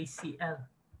NaCl.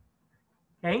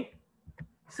 Okay,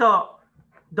 so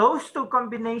those two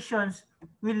combinations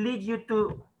will lead you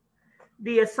to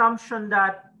the assumption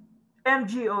that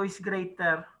MgO is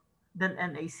greater than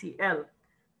NaCl.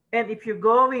 And if you're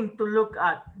going to look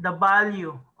at the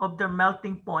value of the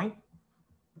melting point,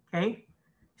 okay,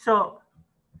 so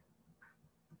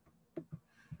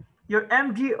your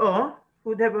MgO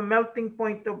would have a melting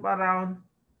point of around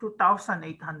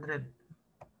 2,800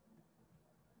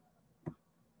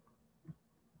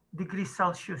 degrees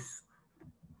Celsius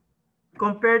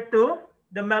compared to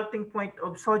the melting point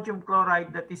of sodium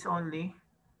chloride that is only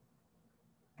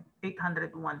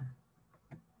 801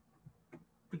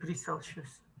 degrees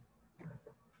Celsius.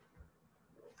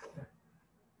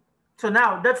 So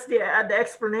now that's the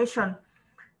explanation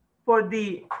for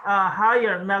the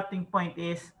higher melting point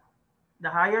is the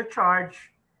higher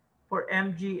charge for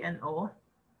Mg and O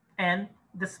and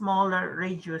the smaller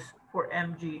radius for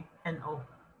Mg and O,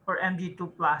 or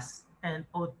Mg2 plus and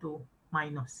O2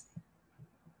 minus.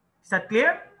 Is that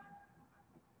clear?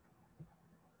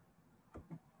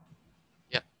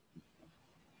 Yep.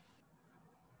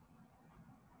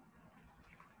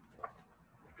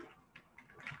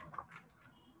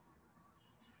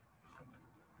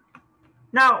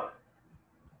 Now,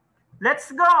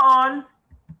 let's go on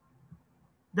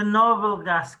the novel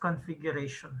gas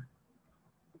configuration.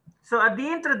 So at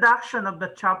the introduction of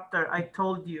the chapter, I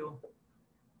told you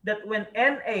that when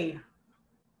Na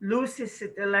loses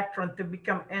its electron to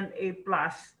become Na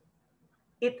plus,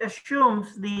 it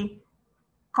assumes the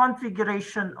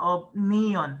configuration of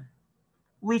neon,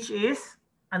 which is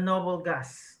a noble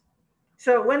gas.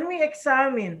 So when we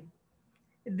examine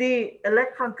the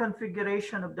electron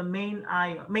configuration of the main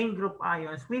group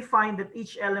ions, we find that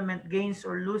each element gains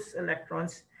or loses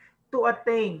electrons to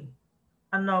attain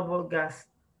a noble gas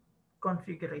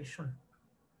configuration.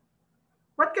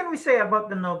 What can we say about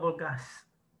the noble gas?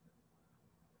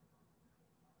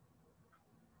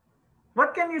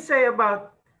 What can you say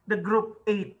about the group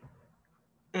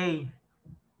 8A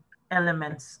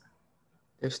elements?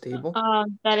 They're stable.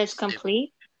 That is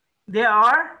complete. They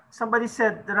are, somebody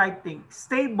said the right thing,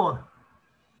 stable.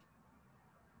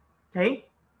 Okay?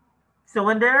 So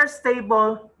when they are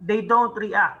stable, they don't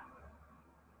react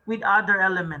with other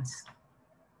elements.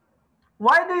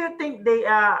 Why do you think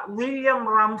William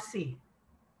Ramsay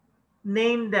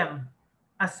named them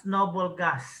as noble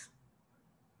gas?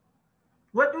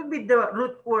 What would be the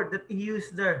root word that he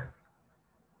used there?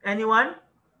 Anyone?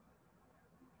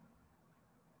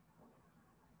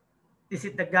 Is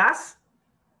it the gas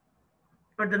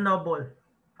or the noble?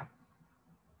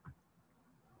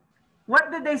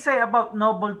 What did they say about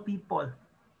noble people?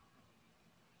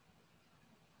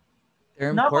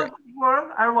 They're Noble important.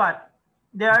 people are what?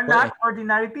 They are not Important.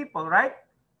 ordinary people, right?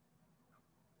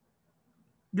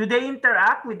 Do they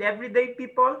interact with everyday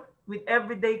people, with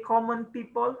everyday common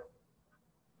people?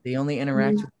 They only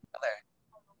interact with each other.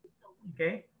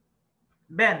 Okay.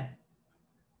 Ben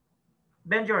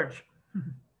George.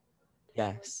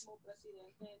 Yes.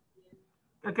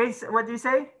 Okay, so what do you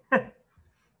say?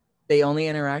 They only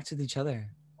interact with each other.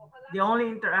 They only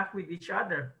interact with each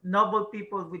other. Noble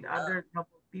people with other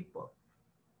noble people.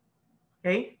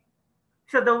 Okay.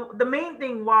 So the main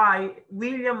thing why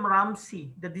William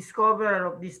Ramsay, the discoverer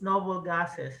of these noble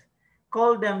gases,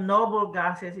 called them noble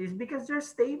gases is because they're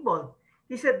stable.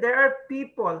 He said there are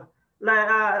people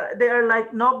like they are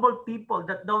like noble people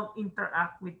that don't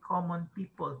interact with common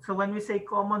people. So when we say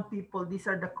common people, these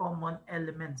are the common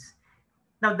elements.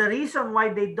 Now the reason why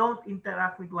they don't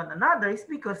interact with one another is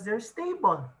because they're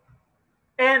stable.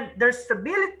 And their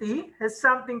stability has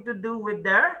something to do with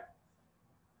their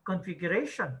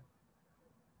configuration.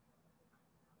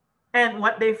 And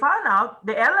what they found out,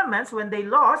 the elements, when they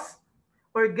lost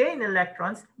or gain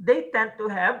electrons, they tend to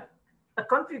have a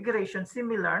configuration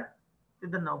similar to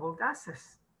the noble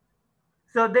gases.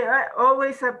 So they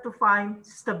always have to find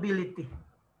stability.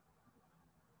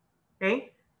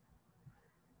 Okay?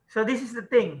 So this is the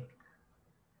thing.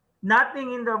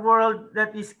 Nothing in the world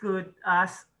that is good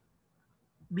as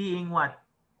being what?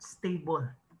 Stable.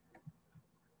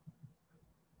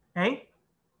 Okay?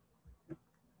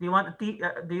 Do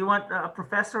you want a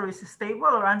professor who is stable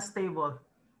or unstable?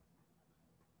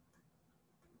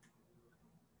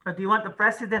 Or do you want a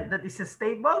president that is a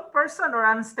stable person or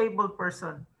unstable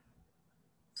person?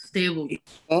 Stable.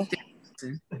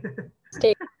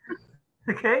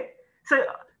 Okay? So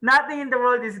nothing in the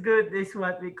world is good is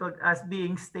what we call as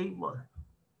being stable.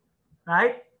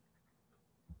 Right?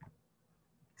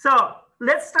 So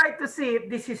let's try to see if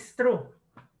this is true.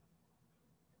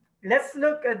 Let's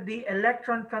look at the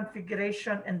electron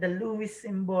configuration and the Lewis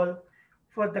symbol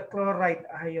for the chloride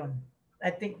ion. I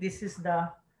think this is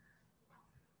the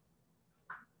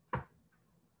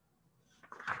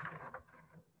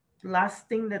last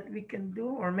thing that we can do,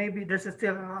 or maybe there's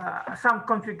still some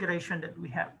configuration that we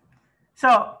have.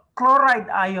 So chloride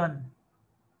ion.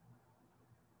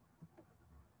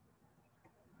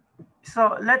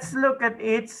 So let's look at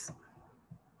its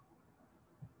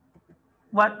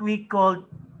what we call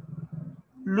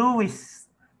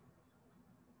Lewis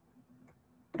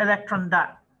electron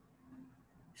dot.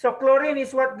 So chlorine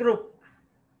is what group?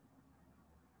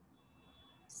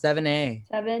 7A.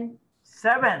 7.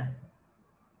 7.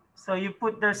 So you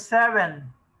put there 7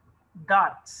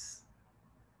 dots.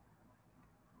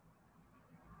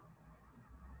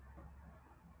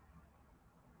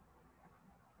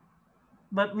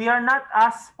 But we are not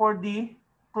asked for the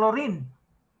chlorine.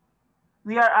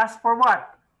 We are asked for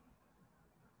what?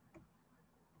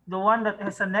 The one that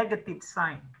has a negative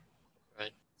sign.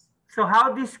 Right. So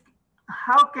how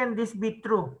can this be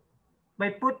true? By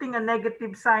putting a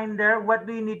negative sign there, what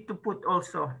do you need to put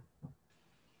also?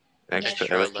 Extra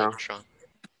Extra electron. electron.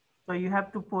 So you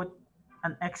have to put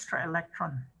an extra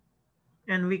electron.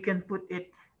 And we can put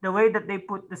it the way that they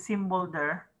put the symbol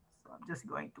there. So I'm just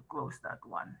going to close that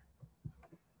one.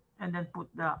 And then put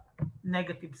the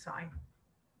negative sign,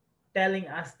 telling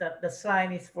us that the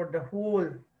sign is for the whole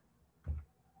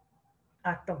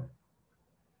atom.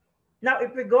 Now,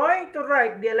 if we're going to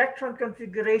write the electron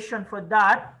configuration for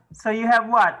that, so you have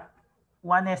what?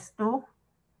 1s2,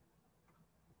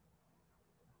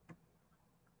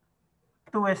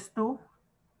 2s2,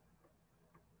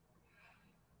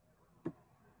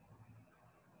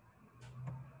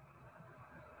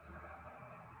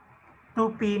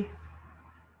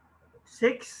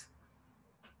 2p6,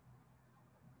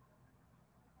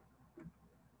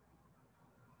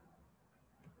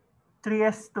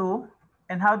 3s2,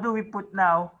 and how do we put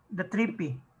now the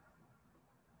 3p?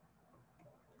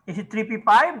 Is it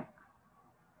 3p5?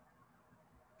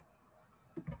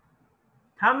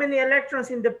 How many electrons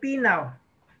in the p now?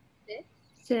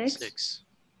 6. 6.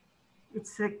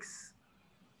 It's 6.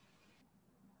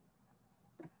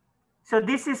 So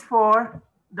this is for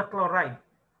the chloride.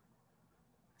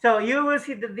 So you will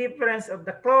see the difference of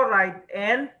the chloride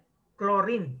and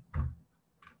chlorine.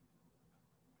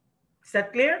 Is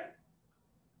that clear?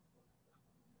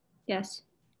 Yes.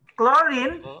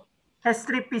 Chlorine has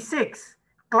 3p6.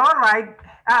 Chlorine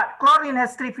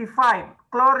has 3p5.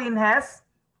 Chlorine has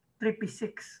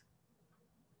 3p6.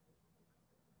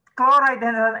 Chloride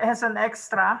has an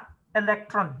extra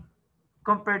electron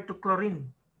compared to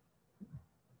chlorine.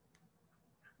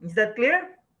 Is that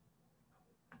clear?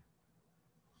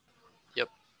 Yep.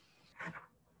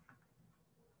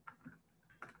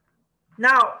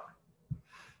 Now,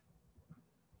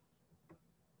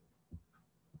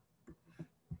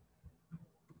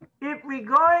 if we're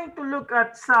going to look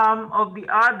at some of the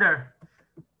other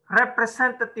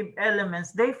representative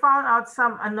elements, they found out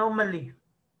some anomaly,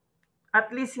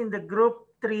 at least in the group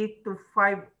 3 to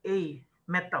 5A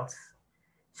metals.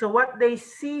 So what they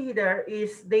see there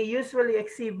is they usually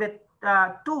exhibit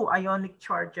 2 ionic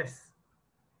charges.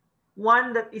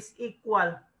 One that is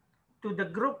equal to the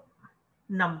group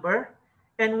number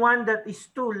and one that is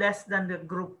 2 less than the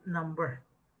group number.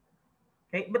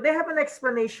 Okay, but they have an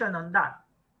explanation on that.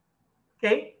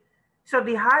 Okay, so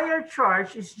the higher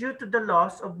charge is due to the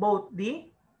loss of both the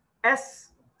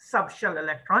s subshell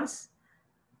electrons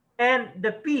and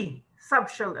the p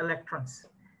subshell electrons.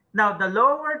 Now the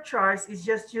lower charge is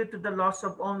just due to the loss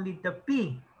of only the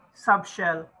p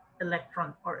subshell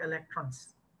electron or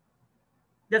electrons.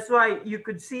 That's why you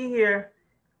could see here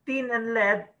tin and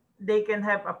lead, they can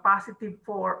have a +4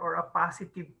 or a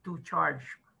 +2 charge.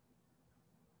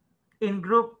 In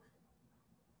group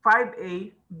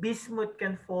 5A, bismuth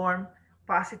can form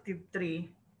 +3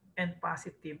 and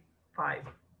 +5.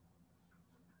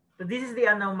 So this is the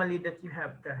anomaly that you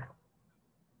have there.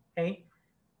 Okay.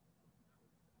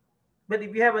 But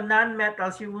if you have a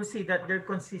non-metals, you will see that they're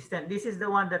consistent. This is the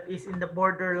one that is in the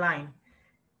borderline.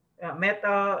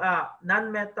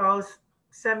 Non-metals,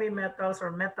 semi-metals,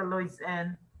 or metalloids,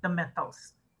 and the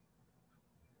metals.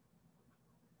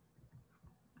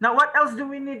 Now, what else do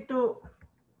we need to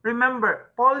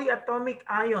remember? Polyatomic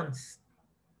ions.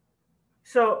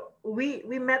 So we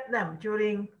met them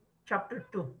during chapter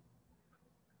 2.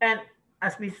 And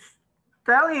as we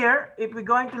tell here, if we're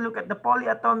going to look at the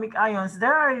polyatomic ions, they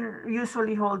are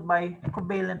usually held by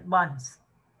covalent bonds.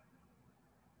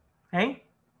 Okay?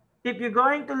 If you're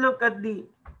going to look at the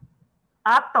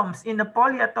atoms in the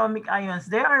polyatomic ions,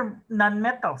 they are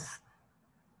nonmetals.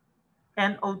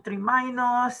 NO3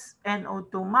 minus,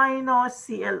 NO2 minus,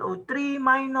 ClO3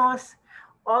 minus,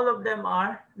 all of them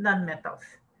are nonmetals.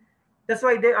 That's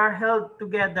why they are held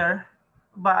together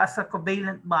by as a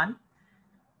covalent bond,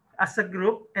 as a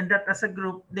group, and that as a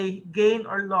group, they gain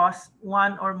or lost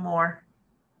one or more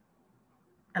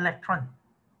electron.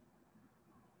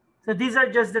 So these are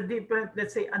just the different,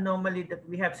 let's say, anomaly that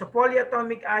we have. So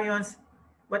polyatomic ions,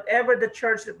 whatever the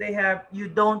charge that they have, you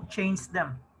don't change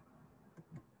them.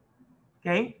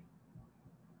 Okay?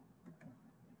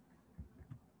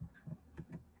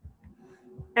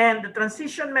 And the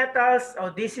transition metals, oh,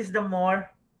 this is the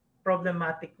more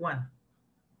problematic one.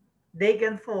 They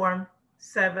can form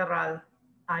several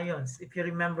ions, if you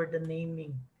remember the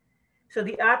naming. So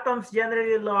the atoms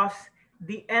generally lost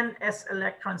the ns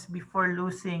electrons before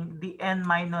losing the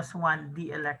n-1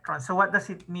 d electrons. So what does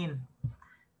it mean?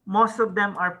 Most of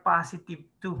them are positive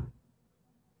too.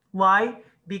 Why?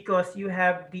 Because you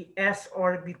have the s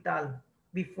orbital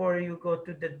before you go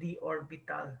to the d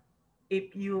orbital,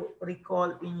 if you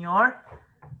recall in your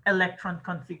electron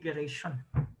configuration.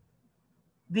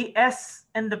 The s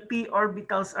and the p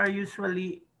orbitals are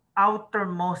usually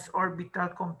outermost orbital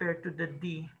compared to the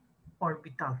d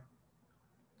orbital.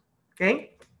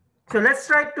 Okay, so let's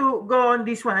try to go on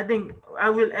this one. I think I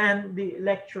will end the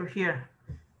lecture here.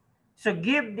 So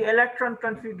give the electron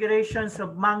configurations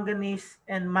of manganese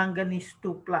and manganese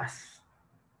 2+.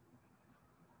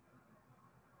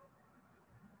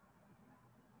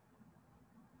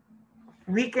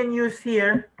 We can use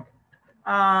here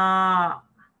the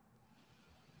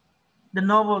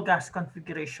noble gas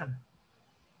configuration.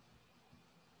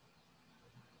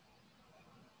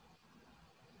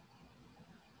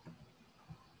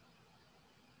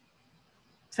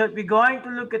 So if we're going to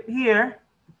look at here,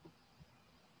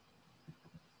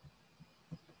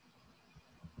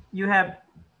 you have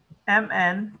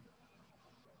Mn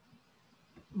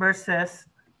versus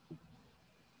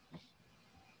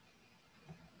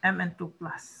Mn2+.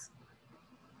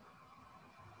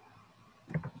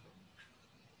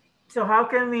 So how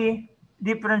can we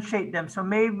differentiate them? So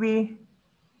maybe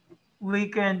we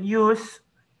can use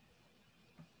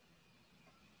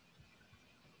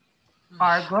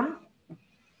argon.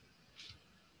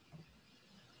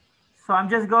 So I'm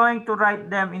just going to write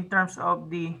them in terms of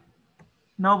the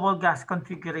noble gas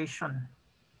configuration.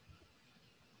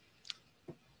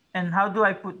 And how do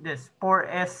I put this?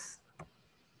 4s2,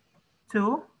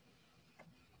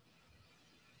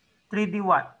 3d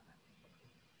what?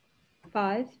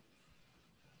 5.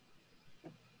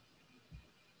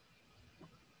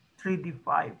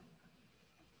 3d5.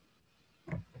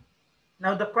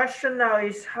 Now the question now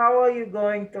is, how are you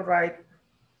going to write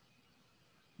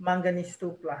manganese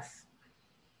 2+?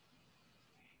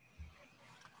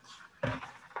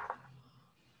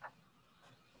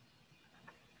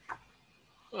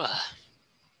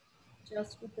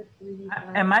 Just with the 3D.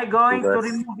 Am I going to Plus.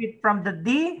 remove it from the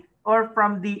D or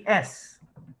from the S?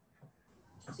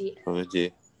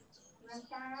 Already.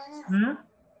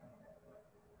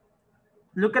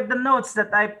 Look at the notes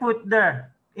that I put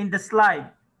there in the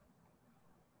slide.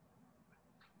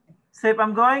 So if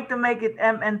I'm going to make it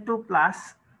Mn2+,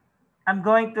 I'm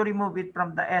going to remove it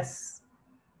from the S.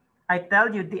 I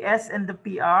tell you the S and the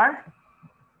P are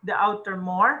the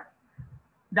outermost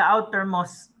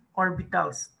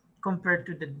orbitals compared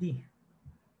to the D.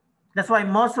 That's why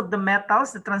most of the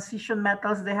metals, the transition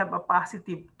metals, they have a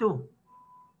positive 2.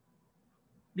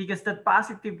 Because that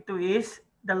positive 2 is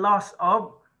the loss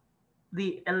of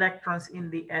the electrons in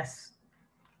the s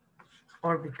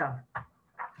orbital.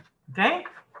 Okay,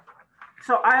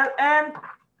 so I'll end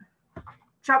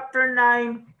chapter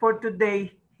 9 for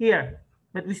today here,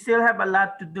 but we still have a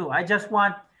lot to do. I just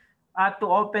want to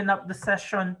open up the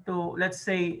session to, let's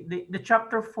say, the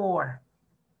chapter 4.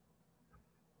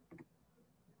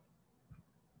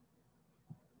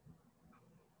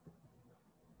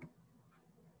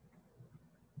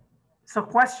 So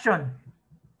question.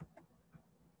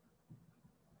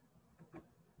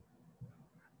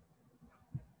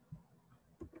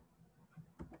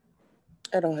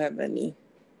 I don't have any.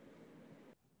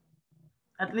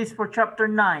 At least for chapter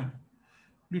 9,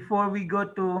 before we go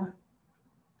to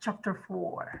chapter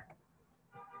 4.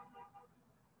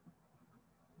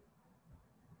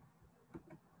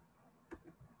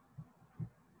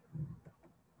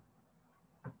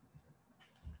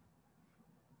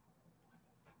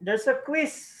 There's a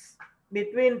quiz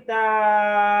between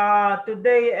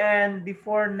today and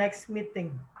before next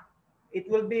meeting. It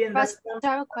will be in Russ, the... I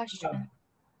have a question.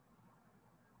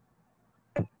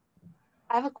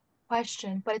 I have a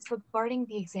question, but it's regarding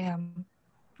the exam.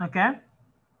 Okay.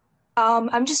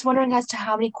 I'm just wondering as to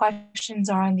how many questions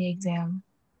are on the exam.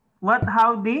 What?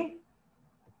 How the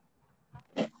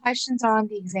questions are on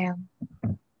the exam?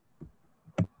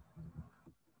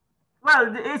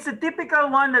 Well, it's a typical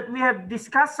one that we have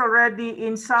discussed already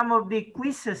in some of the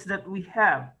quizzes that we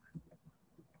have.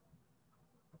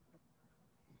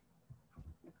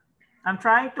 I'm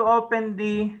trying to open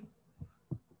the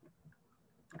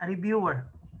reviewer.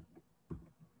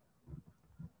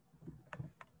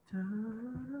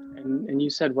 And you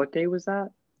said what day was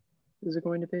that? Is it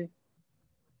going to be?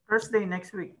 Thursday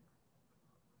next week.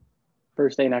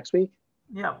 Thursday next week?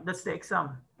 Yeah, that's the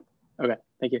exam. Okay,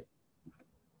 thank you.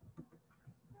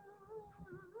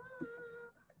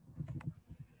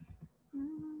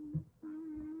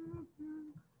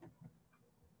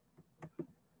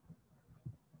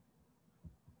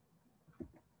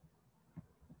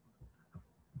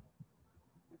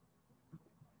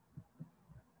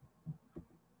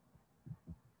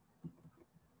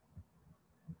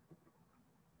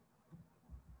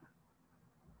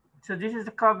 So this is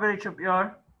the coverage of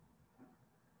your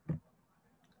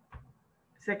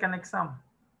second exam.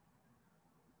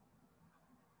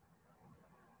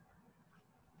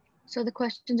 So the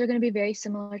questions are going to be very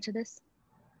similar to this?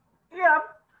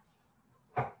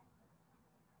 Yep.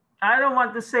 I don't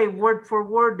want to say word for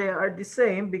word they are the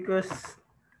same because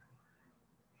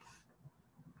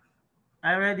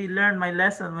I already learned my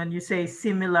lesson. When you say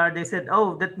similar, they said,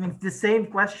 oh, that means the same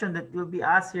question that will be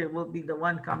asked here will be the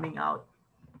one coming out.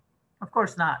 Of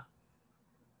course not.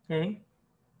 Okay.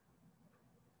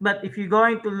 But if you're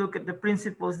going to look at the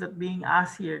principles that being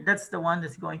asked here, that's the one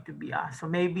that's going to be asked. So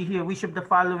maybe here, which of the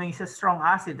following is a strong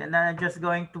acid? And then I'm just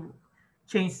going to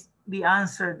change the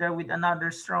answer there with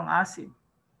another strong acid.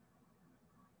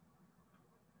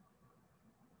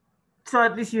 So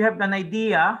at least you have an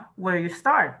idea where you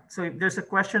start. So if there's a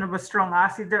question of a strong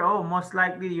acid there, oh, most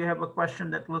likely you have a question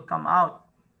that will come out.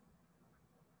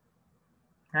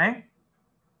 Okay.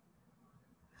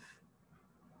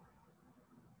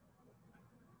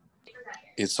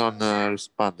 It's on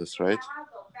responders, right?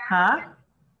 Huh?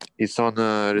 It's on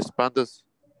responders.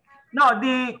 No,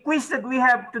 the quiz that we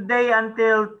have today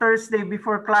until Thursday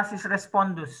before class is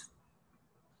respondus.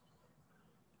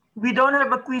 We don't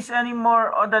have a quiz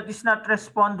anymore or that is not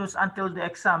respondus until the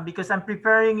exam because I'm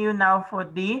preparing you now for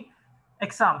the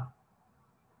exam.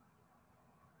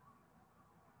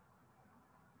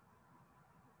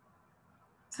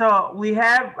 So we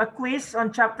have a quiz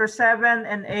on chapter 7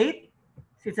 and 8.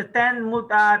 It's a 10 what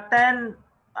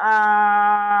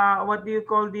do you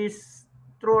call this,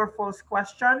 true or false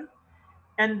question.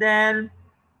 And then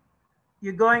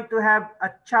you're going to have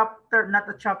a chapter, not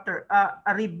a chapter,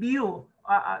 a review,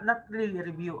 not really a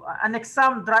review, an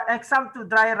exam to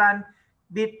dry run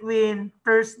between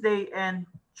Thursday and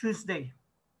Tuesday.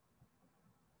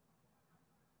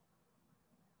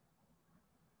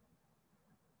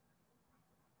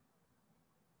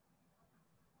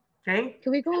 Okay.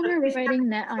 Can we go over writing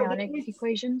net ionic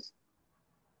equations?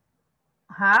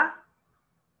 Huh?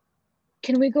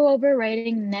 Can we go over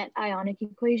writing net ionic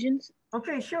equations?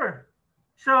 Okay, sure.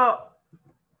 So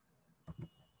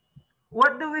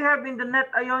what do we have in the net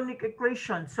ionic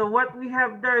equation? So what we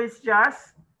have there is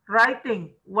just writing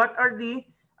what are the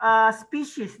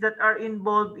species that are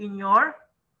involved in your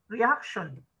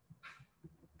reaction.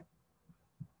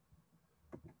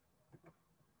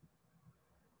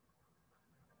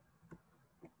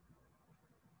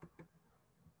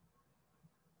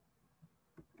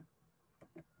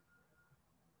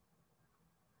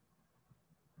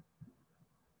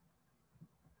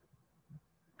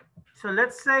 So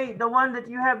let's say the one that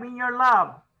you have in your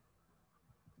lab.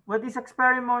 What is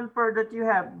experiment per that you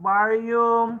have?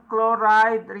 Barium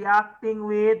chloride reacting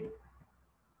with,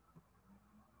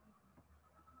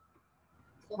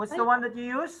 what's the one that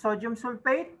you use? Sodium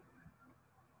sulfate?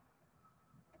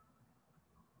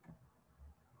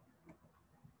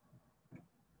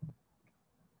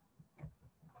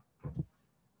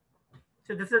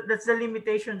 So that's the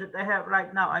limitation that I have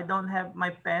right now. I don't have my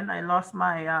pen. I lost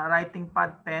my writing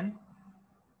pad pen.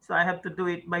 So I have to do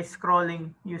it by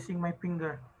scrolling using my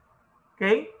finger.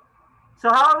 Okay. So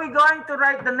how are we going to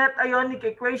write the net ionic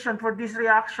equation for this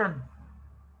reaction?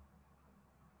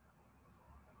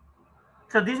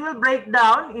 So this will break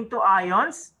down into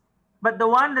ions, but the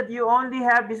one that you only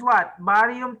have is what?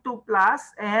 Barium 2 plus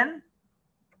and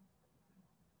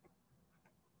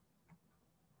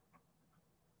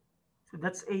so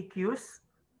that's aqueous.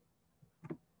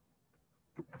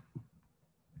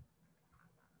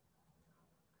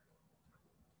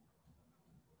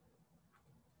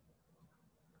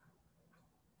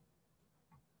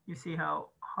 You see how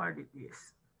hard it is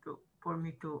for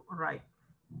me to write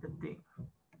the thing.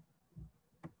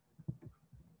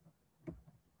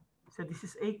 So this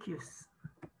is aqueous.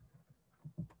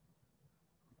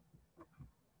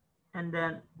 And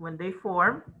then when they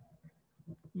form,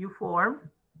 you form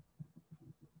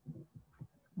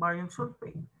barium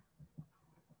sulfate.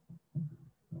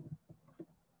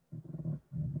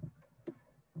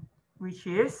 Which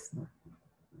is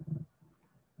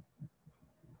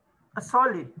a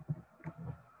solid.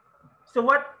 So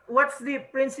what's the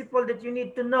principle that you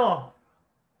need to know?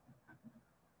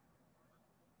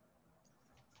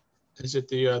 Is it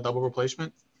the double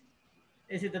replacement?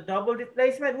 Is it a double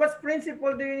displacement? What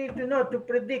principle do you need to know to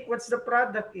predict what's the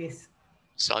product is?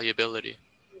 Solubility.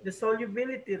 The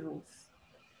solubility rules.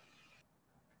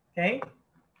 Okay.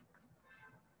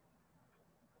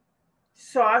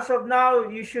 So as of now,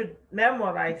 you should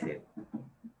memorize it.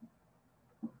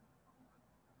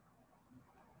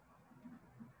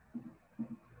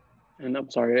 And I'm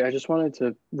sorry, I just wanted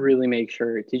to really make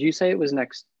sure. Did you say it was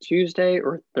next Tuesday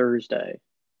or Thursday?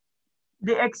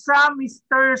 The exam is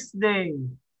Thursday,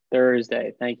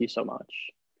 Thursday. Thank you so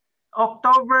much.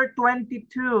 October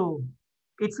 22.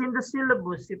 It's in the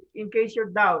syllabus, in case you're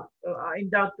in doubt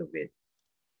of it.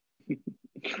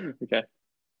 Okay.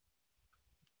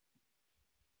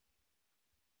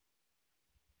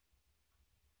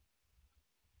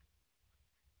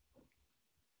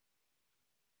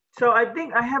 So I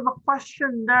think I have a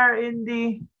question there in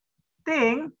the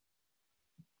thing.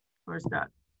 Where's that?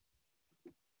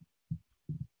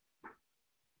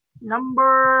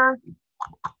 Number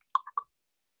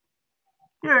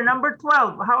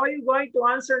 12. How are you going to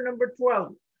answer number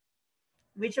 12?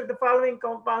 Which of the following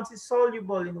compounds is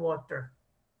soluble in water?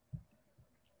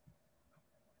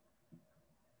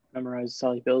 Memorize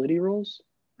solubility rules.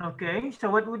 Okay, so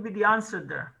what would be the answer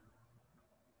there?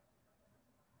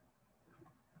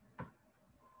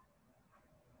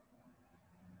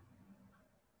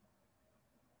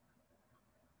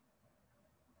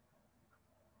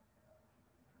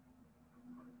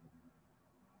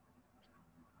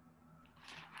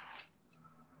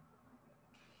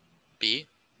 B.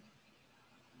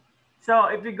 So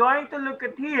if you're going to look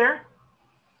at here,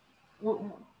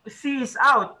 C is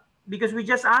out because we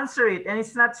just answer it and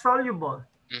it's not soluble.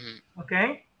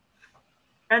 Okay.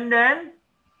 And then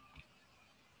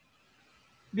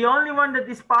the only one that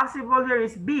is possible here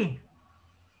is B.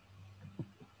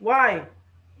 Why?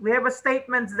 We have a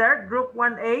statement there. Group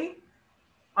 1A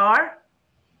are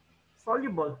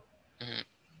soluble.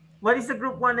 What is the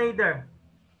group 1A there?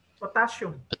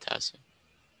 Potassium. Potassium.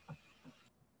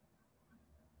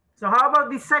 So how about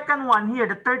the second one here,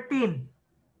 the 13?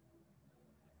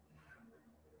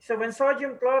 So when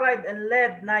sodium chloride and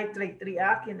lead nitrate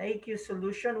react in aqueous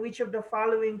solution, which of the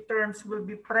following terms will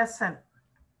be present?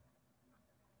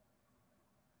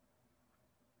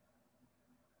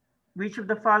 Which of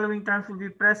the following terms will be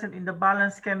present in the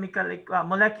balanced chemical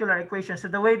molecular equation? So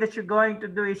the way that you're going to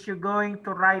do is you're going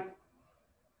to write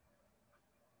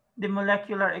the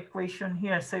molecular equation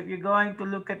here. So if you're going to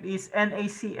look at this,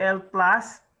 NaCl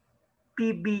plus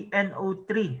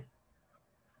PbNO3.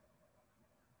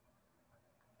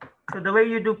 So the way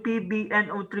you do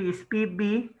PbNO3 is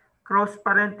Pb cross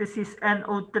parenthesis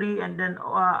NO3 and then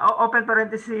open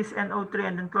parenthesis NO3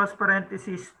 and then close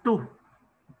parenthesis 2.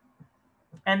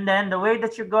 And then the way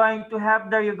that you're going to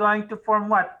have there, you're going to form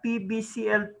what?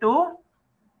 PbCl2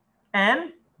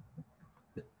 and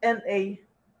NaNO3.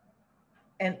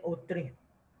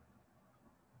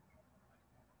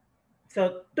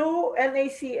 So 2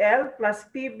 NaCl plus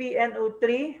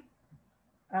PbNO3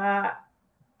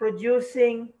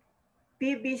 producing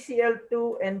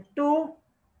PbCl2 and 2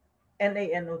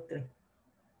 NaNO3.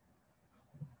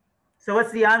 So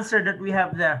what's the answer that we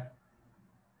have there?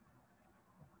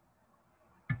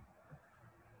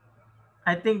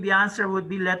 I think the answer would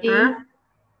be letter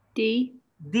D.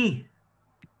 D.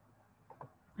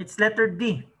 It's letter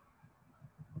D.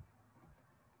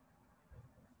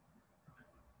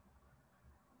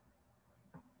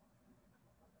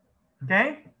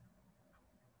 Okay?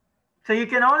 So you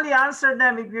can only answer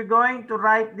them if you're going to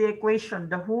write the equation,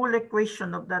 the whole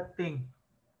equation of that thing.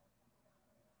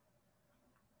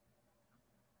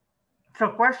 So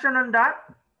question on that?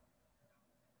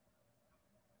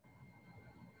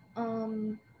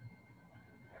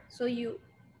 So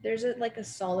there's like a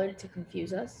solid to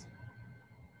confuse us,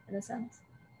 in a sense.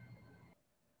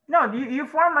 No, you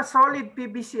form a solid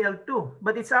PbCl2,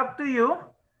 but it's up to you.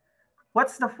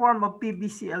 What's the form of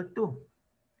PbCl2?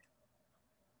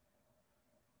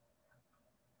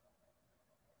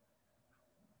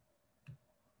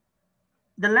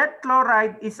 The lead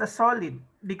chloride is a solid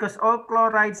because all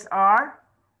chlorides are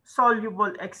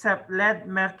soluble except lead,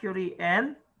 mercury,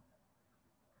 and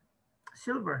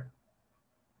silver.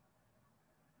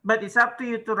 But it's up to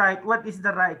you to write what is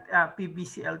the right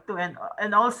PbCl2.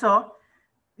 And also,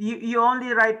 you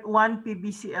only write one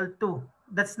PbCl2.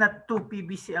 That's not two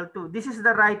PbCl2. This is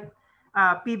the right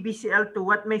PbCl2.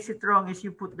 What makes it wrong is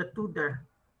you put the 2 there.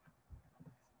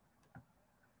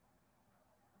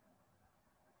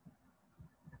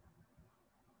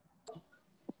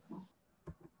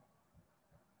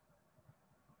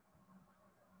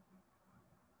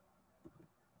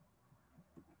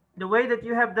 The way that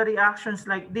you have the reactions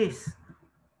like this.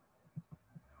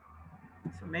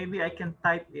 So maybe I can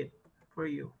type it for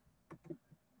you.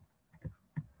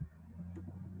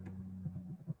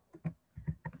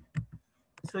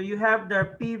 So you have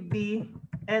the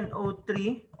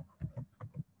PbNO3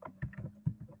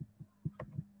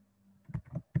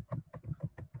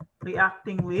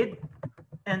 reacting with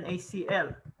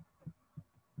NaCl.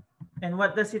 And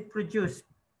what does it produce?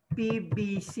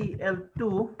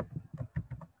 PbCl2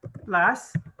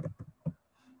 plus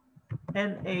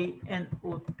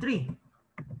NaNO3.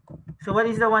 So what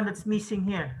is the one that's missing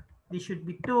here? This should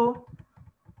be 2.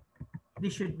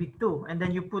 This should be 2. And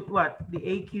then you put what? The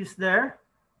AQs there.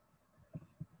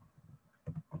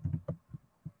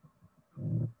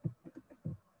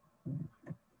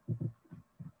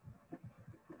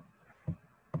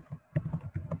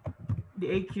 The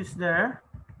AQs there.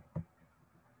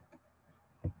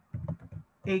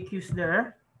 AQs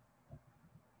there.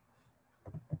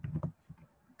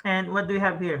 And what do we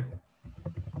have here?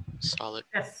 Solid.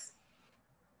 Yes.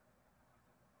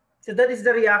 So that is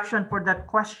the reaction for that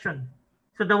question.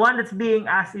 So the one that's being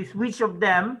asked is which of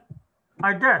them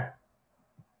are there?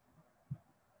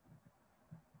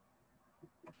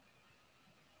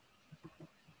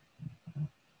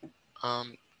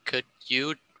 Could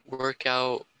you work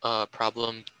out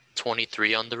problem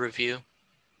 23 on the review?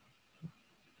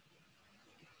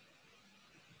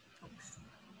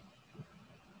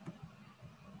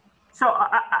 So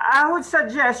I would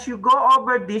suggest you go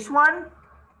over this one,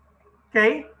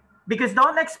 okay? Because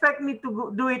don't expect me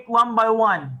to do it one by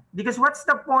one. Because what's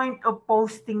the point of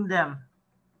posting them?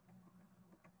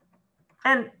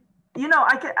 And you know,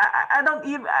 I don't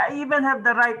even I even have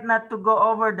the right not to go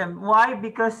over them. Why?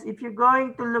 Because if you're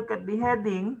going to look at the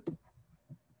heading,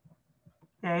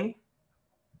 okay,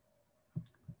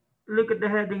 look at the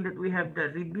heading that we have the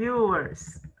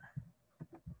reviewers.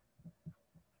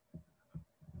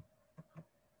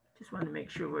 Just want to make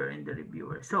sure we're in the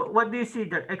reviewer. So what do you see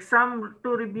there? Exam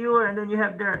 2 reviewer, and then you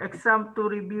have their exam 2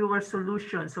 reviewer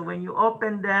solution. So when you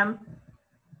open them,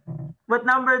 what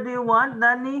number do you want,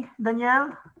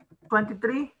 Danielle?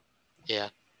 23? Yeah.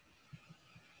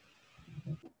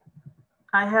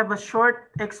 I have a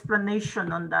short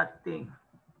explanation on that thing.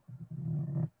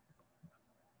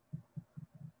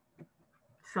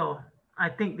 So I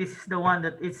think this is the one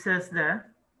that it says there.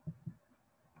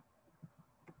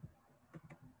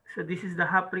 So this is the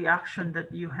Hap reaction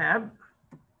that you have.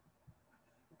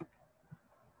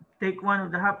 Take one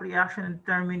of the Hap reaction and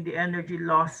determine the energy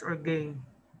loss or gain.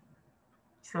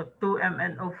 So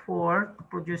 2MnO4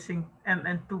 producing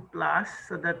Mn2 plus.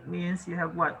 So that means you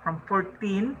have what? From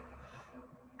 14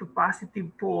 to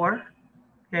positive 4.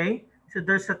 Okay. So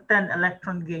there's a 10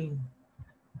 electron gain.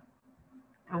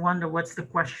 I wonder what's the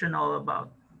question all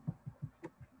about.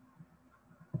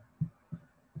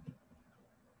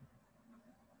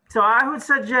 So I would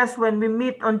suggest when we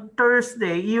meet on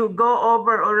Thursday, you go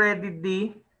over already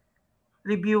the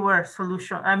reviewer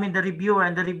solution. I mean the reviewer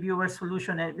and the reviewer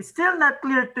solution. And if it's still not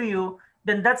clear to you,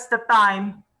 then that's the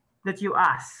time that you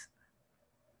ask.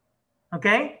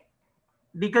 Okay?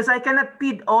 Because I cannot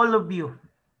feed all of you.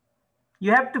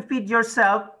 You have to feed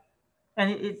yourself,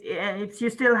 and if you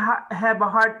still have a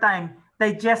hard time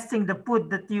digesting the food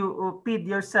that you feed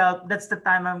yourself, that's the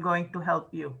time I'm going to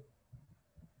help you.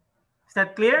 Is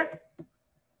that clear?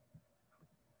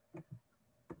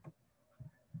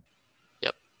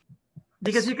 Yep.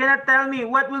 Because you cannot tell me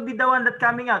what will be the one that's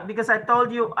coming out, because I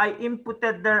told you I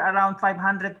inputted there around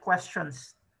 500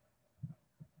 questions.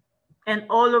 And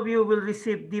all of you will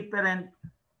receive different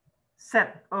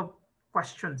set of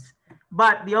questions.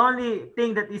 But the only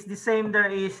thing that is the same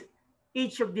there is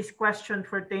each of these questions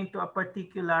pertain to a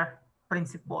particular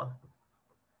principle.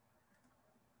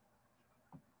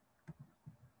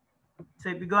 So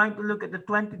if you're going to look at the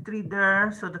 23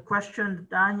 there, so the question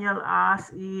Daniel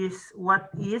asked is, what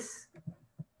is?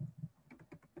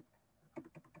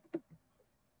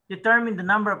 Determine the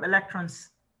number of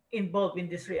electrons involved in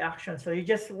this reaction. So you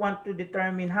just want to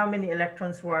determine how many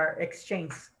electrons were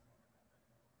exchanged.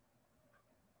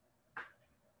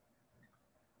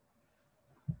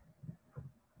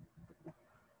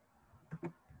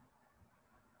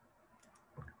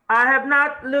 I have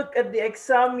not looked at the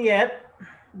exam yet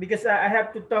because I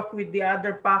have to talk with the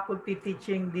other faculty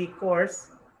teaching the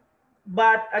course.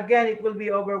 But again, it will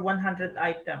be over 100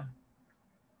 items.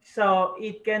 So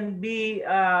it can be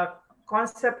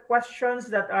concept questions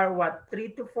that are what, 3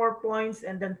 to 4 points,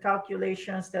 and then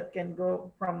calculations that can go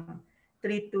from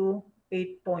 3 to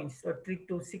 8 points or 3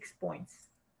 to 6 points.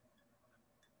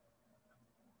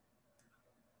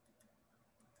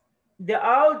 The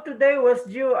owl today was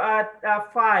due at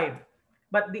 5,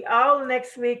 but the owl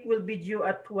next week will be due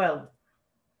at 12.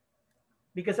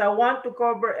 because I want to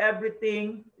cover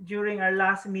everything during our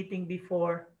last meeting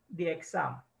before the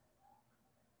exam.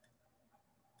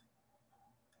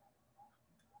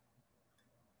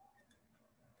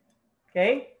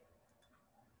 Okay?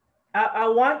 I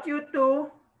want you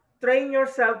to train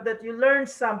yourself that you learn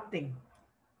something.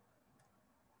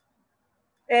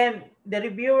 And the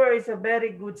reviewer is a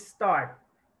very good start.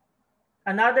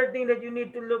 Another thing that you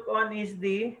need to look on is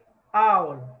the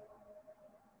owl.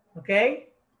 Okay?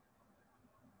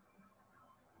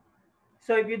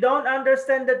 So if you don't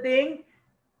understand the thing,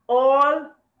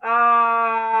 all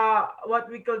what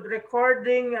we call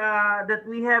recording that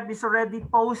we have is already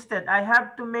posted. I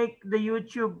have to make the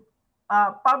YouTube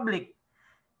public,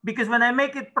 because when I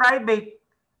make it private,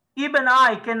 even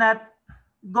I cannot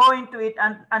go into it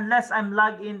unless I'm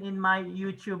logged in my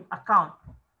YouTube account.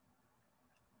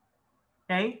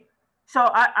 Okay, so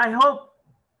I hope,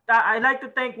 I'd like to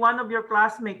thank one of your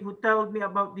classmates who told me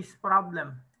about this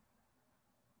problem.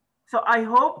 So I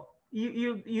hope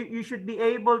you should be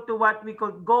able to what we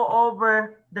could go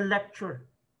over the lecture.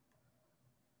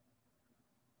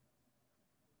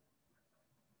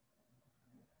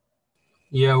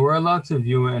 Yeah, we're allowed to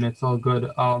view it and it's all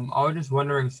good. I was just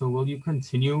wondering, so will you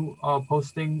continue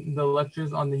posting the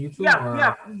lectures on the YouTube? Yeah, or?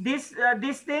 yeah.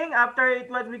 This thing, after it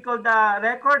what we call the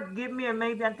record, give me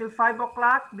maybe until 5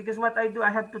 o'clock, because what I do, I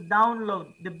have to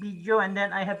download the video and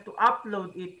then I have to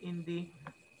upload it in the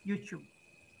YouTube.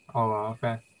 Oh,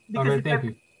 okay. Because Okay, thank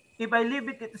you. If I leave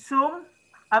it at Zoom,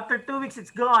 after 2 weeks,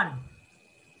 it's gone.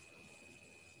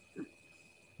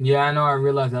 Yeah, I know, I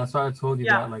realized that. That's why I told you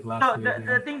that like last So week.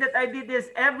 the thing that I did is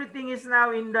everything is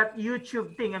now in that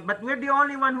YouTube thing, but we're the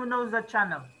only one who knows that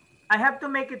channel. I have to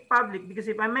make it public, because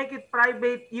if I make it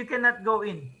private, you cannot go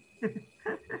in.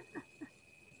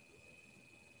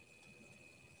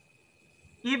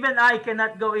 Even I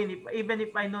cannot go in, even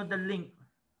if I know the link.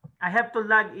 I have to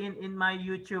log in my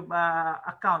YouTube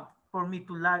account for me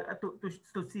to log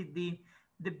to see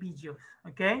the videos.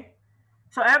 Okay,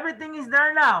 so everything is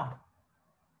there now.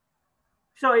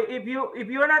 So if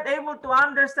you're not able to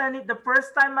understand it the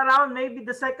first time around, maybe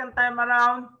the second time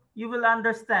around you will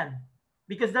understand,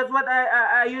 because that's what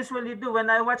I usually do when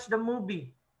I watch the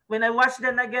movie. When I watch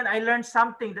them again, I learned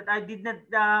something that I did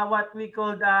not what we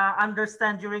called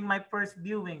understand during my first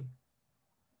viewing.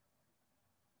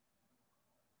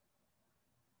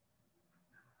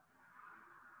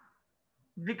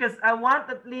 Because I want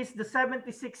at least the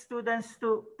 76 students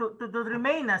to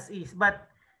remain as is, but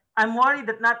I'm worried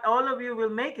that not all of you will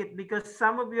make it, because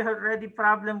some of you have already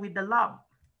problem with the lab.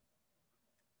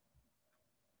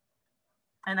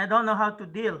 And I don't know how to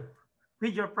deal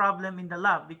with your problem in the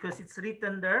lab, because it's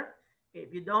written there.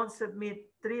 If you don't submit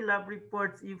 3 lab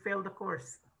reports, you fail the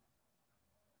course.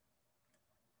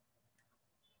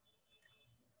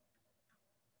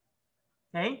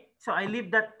 Okay, so I leave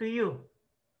that to you.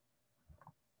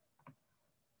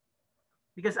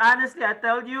 Because honestly, I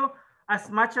tell you, as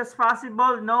much as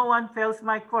possible, no one fails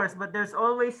my course, but there's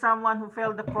always someone who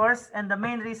failed the course, and the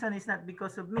main reason is not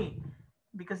because of me,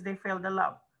 because they failed the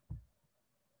lab.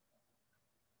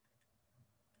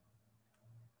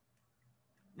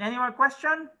 Any more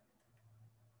question?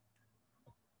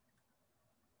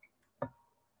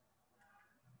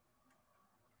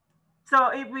 So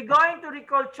if we're going to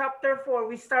recall chapter 4,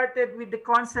 we started with the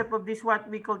concept of this, what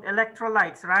we call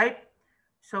electrolytes, right?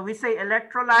 So we say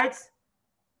electrolytes,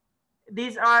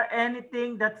 these are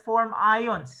anything that form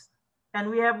ions. And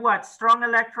we have what? Strong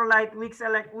electrolyte,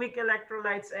 weak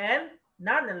electrolytes, and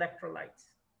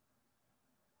non-electrolytes.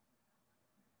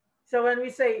 So when we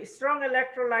say strong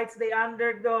electrolytes, they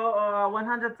undergo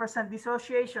 100%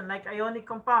 dissociation, like ionic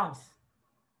compounds.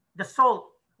 The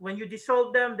salt, when you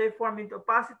dissolve them, they form into a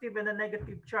positive and a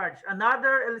negative charge.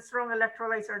 Another strong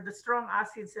electrolytes are the strong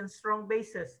acids and strong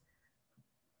bases.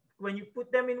 When you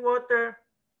put them in water,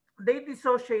 they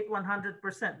dissociate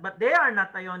 100%, but they are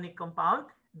not ionic compound.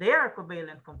 They are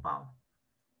covalent compound,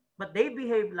 but they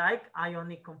behave like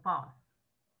ionic compound.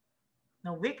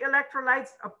 Now, weak electrolytes,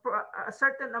 a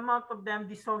certain amount of them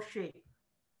dissociate.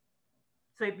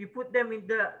 So if you put them in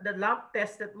the lamp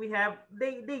test that we have,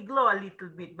 they glow a little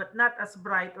bit, but not as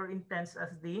bright or intense as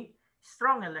the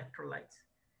strong electrolytes.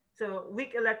 So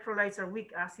weak electrolytes are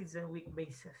weak acids and weak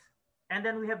bases. And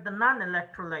then we have the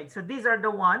non-electrolytes. So these are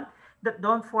the ones that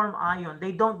don't form ion.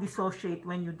 They don't dissociate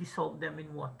when you dissolve them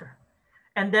in water.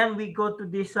 And then we go to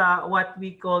this, what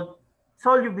we call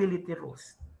solubility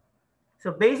rules.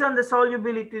 So based on the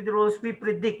solubility rules, we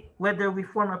predict whether we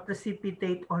form a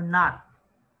precipitate or not.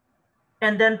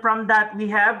 And then from that, we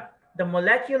have the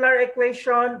molecular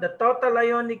equation, the total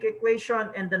ionic equation,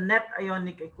 and the net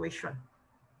ionic equation.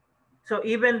 So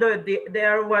even though they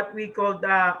are what we call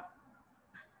the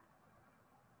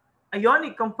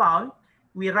ionic compound,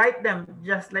 we write them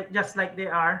just like they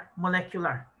are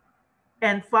molecular.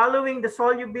 And following the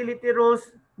solubility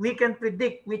rules, we can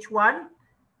predict which one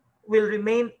will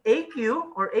remain aqueous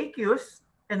or aqueous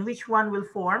and which one will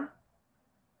form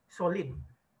solid.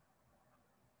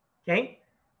 Okay?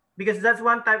 Because that's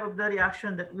one type of the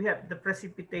reaction that we have, the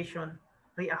precipitation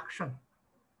reaction.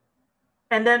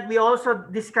 And then we also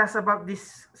discuss about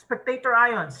these spectator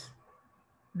ions.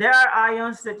 There are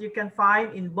ions that you can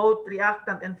find in both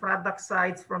reactant and product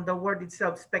sides from the word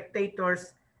itself,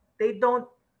 spectators. They don't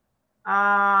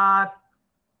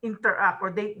interact,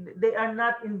 or they are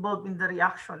not involved in the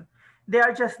reaction. They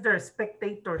are just there,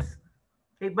 spectators,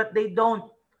 okay, but they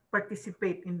don't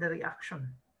participate in the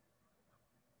reaction.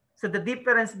 So the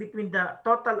difference between the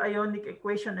total ionic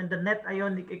equation and the net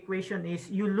ionic equation is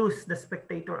you lose the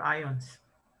spectator ions.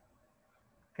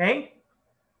 Okay?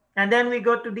 And then we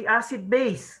go to the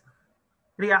acid-base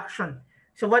reaction.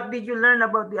 So what did you learn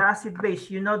about the acid-base?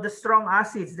 You know the strong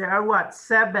acids. There are what?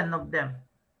 7 of them.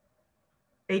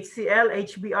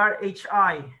 HCl, HBr,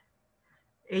 HI.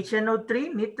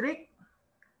 HNO3, nitric.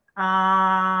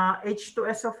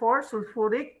 H2SO4,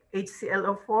 sulfuric.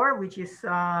 HClO4, which is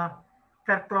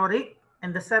perchloric,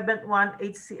 and the 7th one,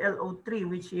 HClO3,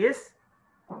 which is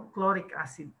chloric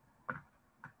acid.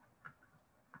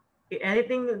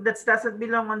 Anything that doesn't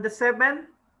belong on the 7,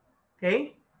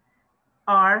 okay,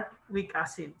 are weak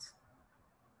acids.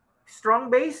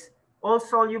 Strong base, all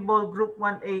soluble group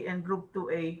 1A and group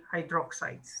 2A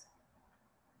hydroxides.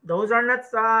 Those are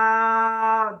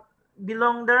not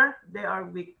belong there, they are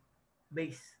weak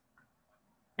base.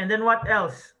 And then what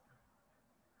else?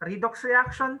 Redox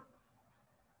reaction.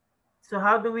 So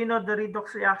how do we know the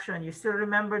redox reaction? You still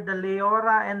remember the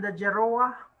Leora and the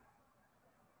Geroa?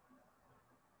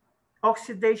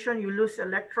 Oxidation, you lose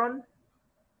electron.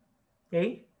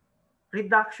 Okay.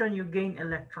 Reduction, you gain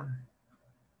electron.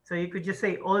 So you could just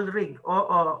say all rig.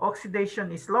 Oxidation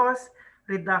is loss,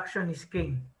 reduction is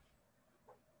gain.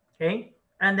 Okay.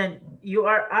 And then you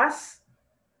are asked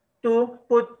to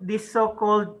put this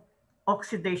so-called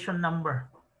oxidation number.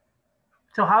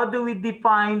 So how do we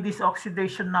define this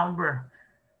oxidation number?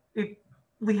 If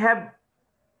we have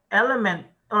element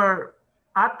or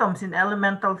atoms in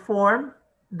elemental form,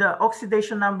 the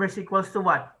oxidation number is equals to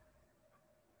what?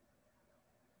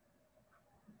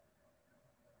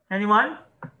 Anyone?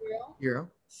 Zero.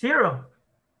 Zero.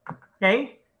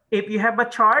 Okay. If you have a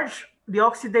charge, the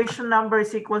oxidation number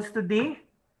is equals to the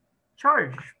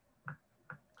charge.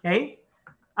 Okay.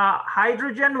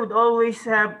 Hydrogen would always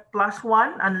have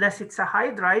 +1 unless it's a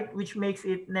hydride, which makes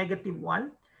it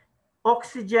 -1.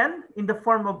 Oxygen in the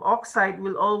form of oxide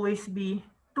will always be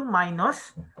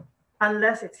 2-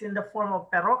 unless it's in the form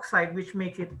of peroxide, which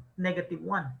makes it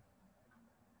 -1.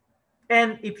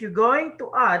 And if you're going to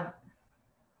add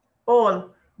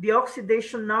all the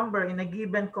oxidation number in a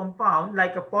given compound,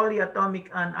 like a polyatomic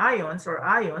ions or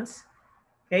ions,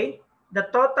 okay, the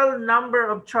total number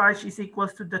of charge is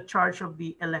equals to the charge of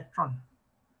the electron.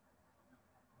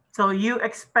 So you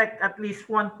expect at least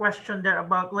one question there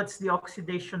about what's the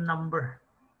oxidation number.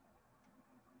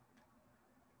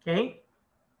 Okay.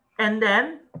 And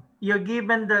then you're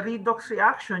given the redox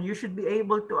reaction. You should be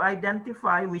able to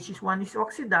identify which one is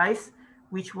oxidized,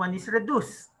 which one is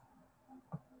reduced.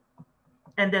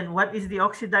 And then what is the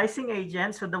oxidizing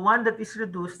agent? So the one that is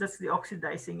reduced, that's the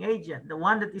oxidizing agent. The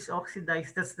one that is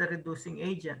oxidized, that's the reducing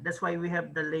agent. That's why we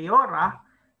have the Leora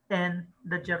and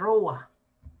the Geroa.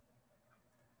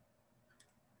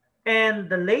 And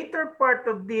the later part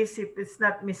of this, if it's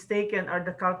not mistaken, are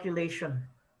the calculation.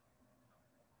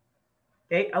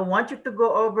 Okay, I want you to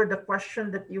go over the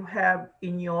question that you have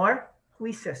in your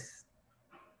quizzes.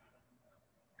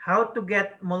 How to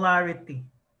get molarity.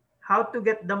 How to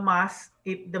get the mass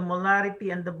if the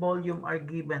molarity and the volume are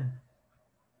given.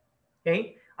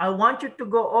 Okay, I want you to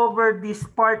go over this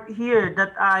part here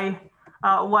that I,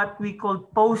 what we call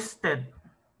posted.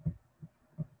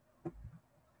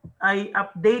 I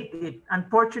update it.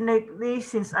 Unfortunately,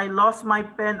 since I lost my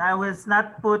pen, I was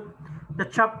not put the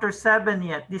chapter 7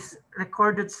 yet. This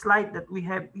recorded slide that we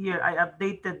have here, I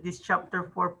updated this chapter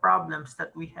 4 problems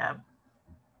that we have.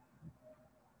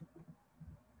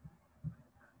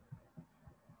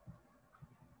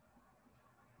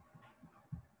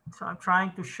 So I'm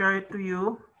trying to share it to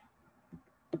you.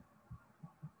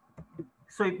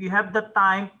 So if you have the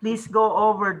time, please go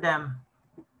over them.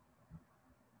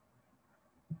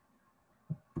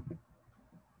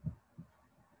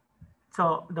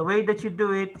 So the way that you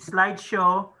do it,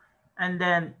 slideshow, and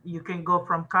then you can go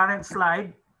from current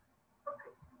slide.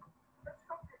 Okay, let's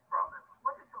solve this problem.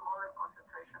 What is the molar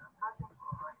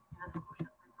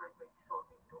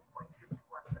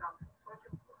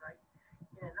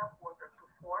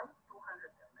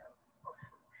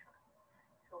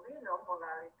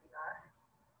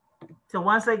So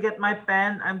once I get my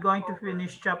pen, I'm going to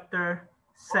finish chapter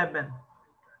 7,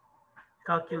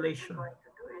 calculation.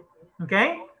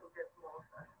 Okay?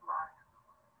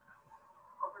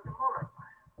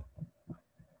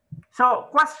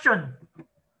 So, question.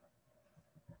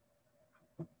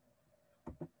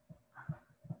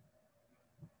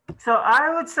 So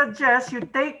I would suggest you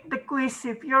take the quiz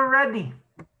if you're ready.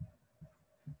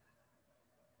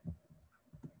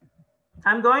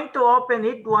 I'm going to open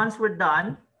it once we're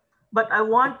done, but I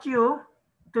want you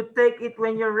to take it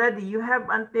when you're ready. You have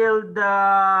until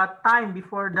the time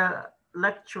before the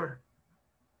lecture.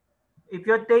 If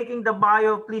you're taking the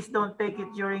bio, please don't take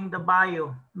it during the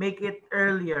bio. Make it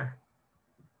earlier.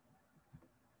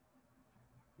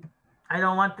 I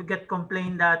don't want to get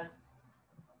complained that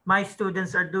my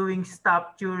students are doing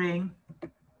stuff during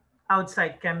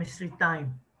outside chemistry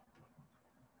time.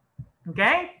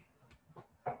 Okay?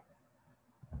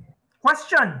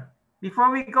 Question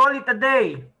before we call it a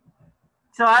day.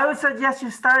 So I would suggest you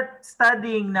start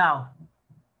studying now.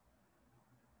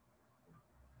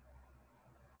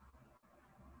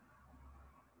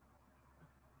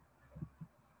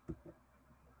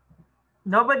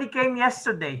 Nobody came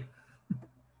yesterday.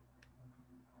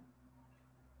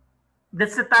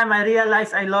 That's the time I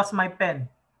realized I lost my pen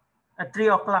at 3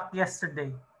 o'clock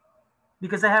yesterday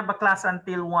because I have a class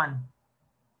until 1.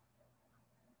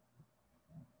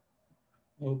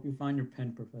 I hope you find your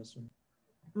pen, Professor.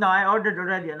 No, I ordered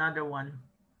already another one.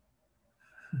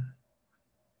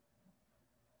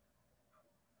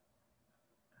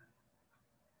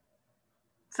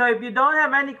 So if you don't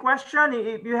have any question,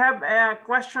 if you have a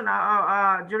question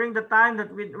during the time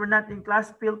that we're not in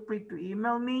class, feel free to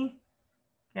email me.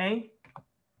 Okay.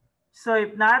 So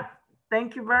if not,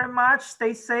 thank you very much.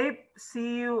 Stay safe.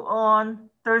 See you on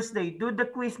Thursday. Do the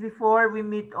quiz before we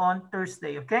meet on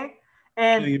Thursday. Okay.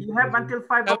 And you have until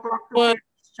 5 o'clock to finish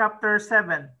chapter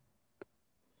 7.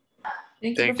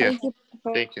 Thank you. Thank you.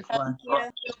 Thank you.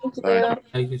 Thank you. Bye.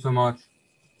 Thank you so much.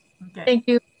 Okay. Thank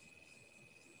you.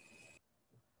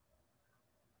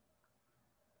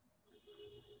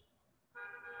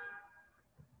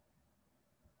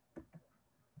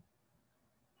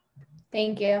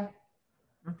 Thank you.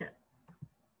 Okay.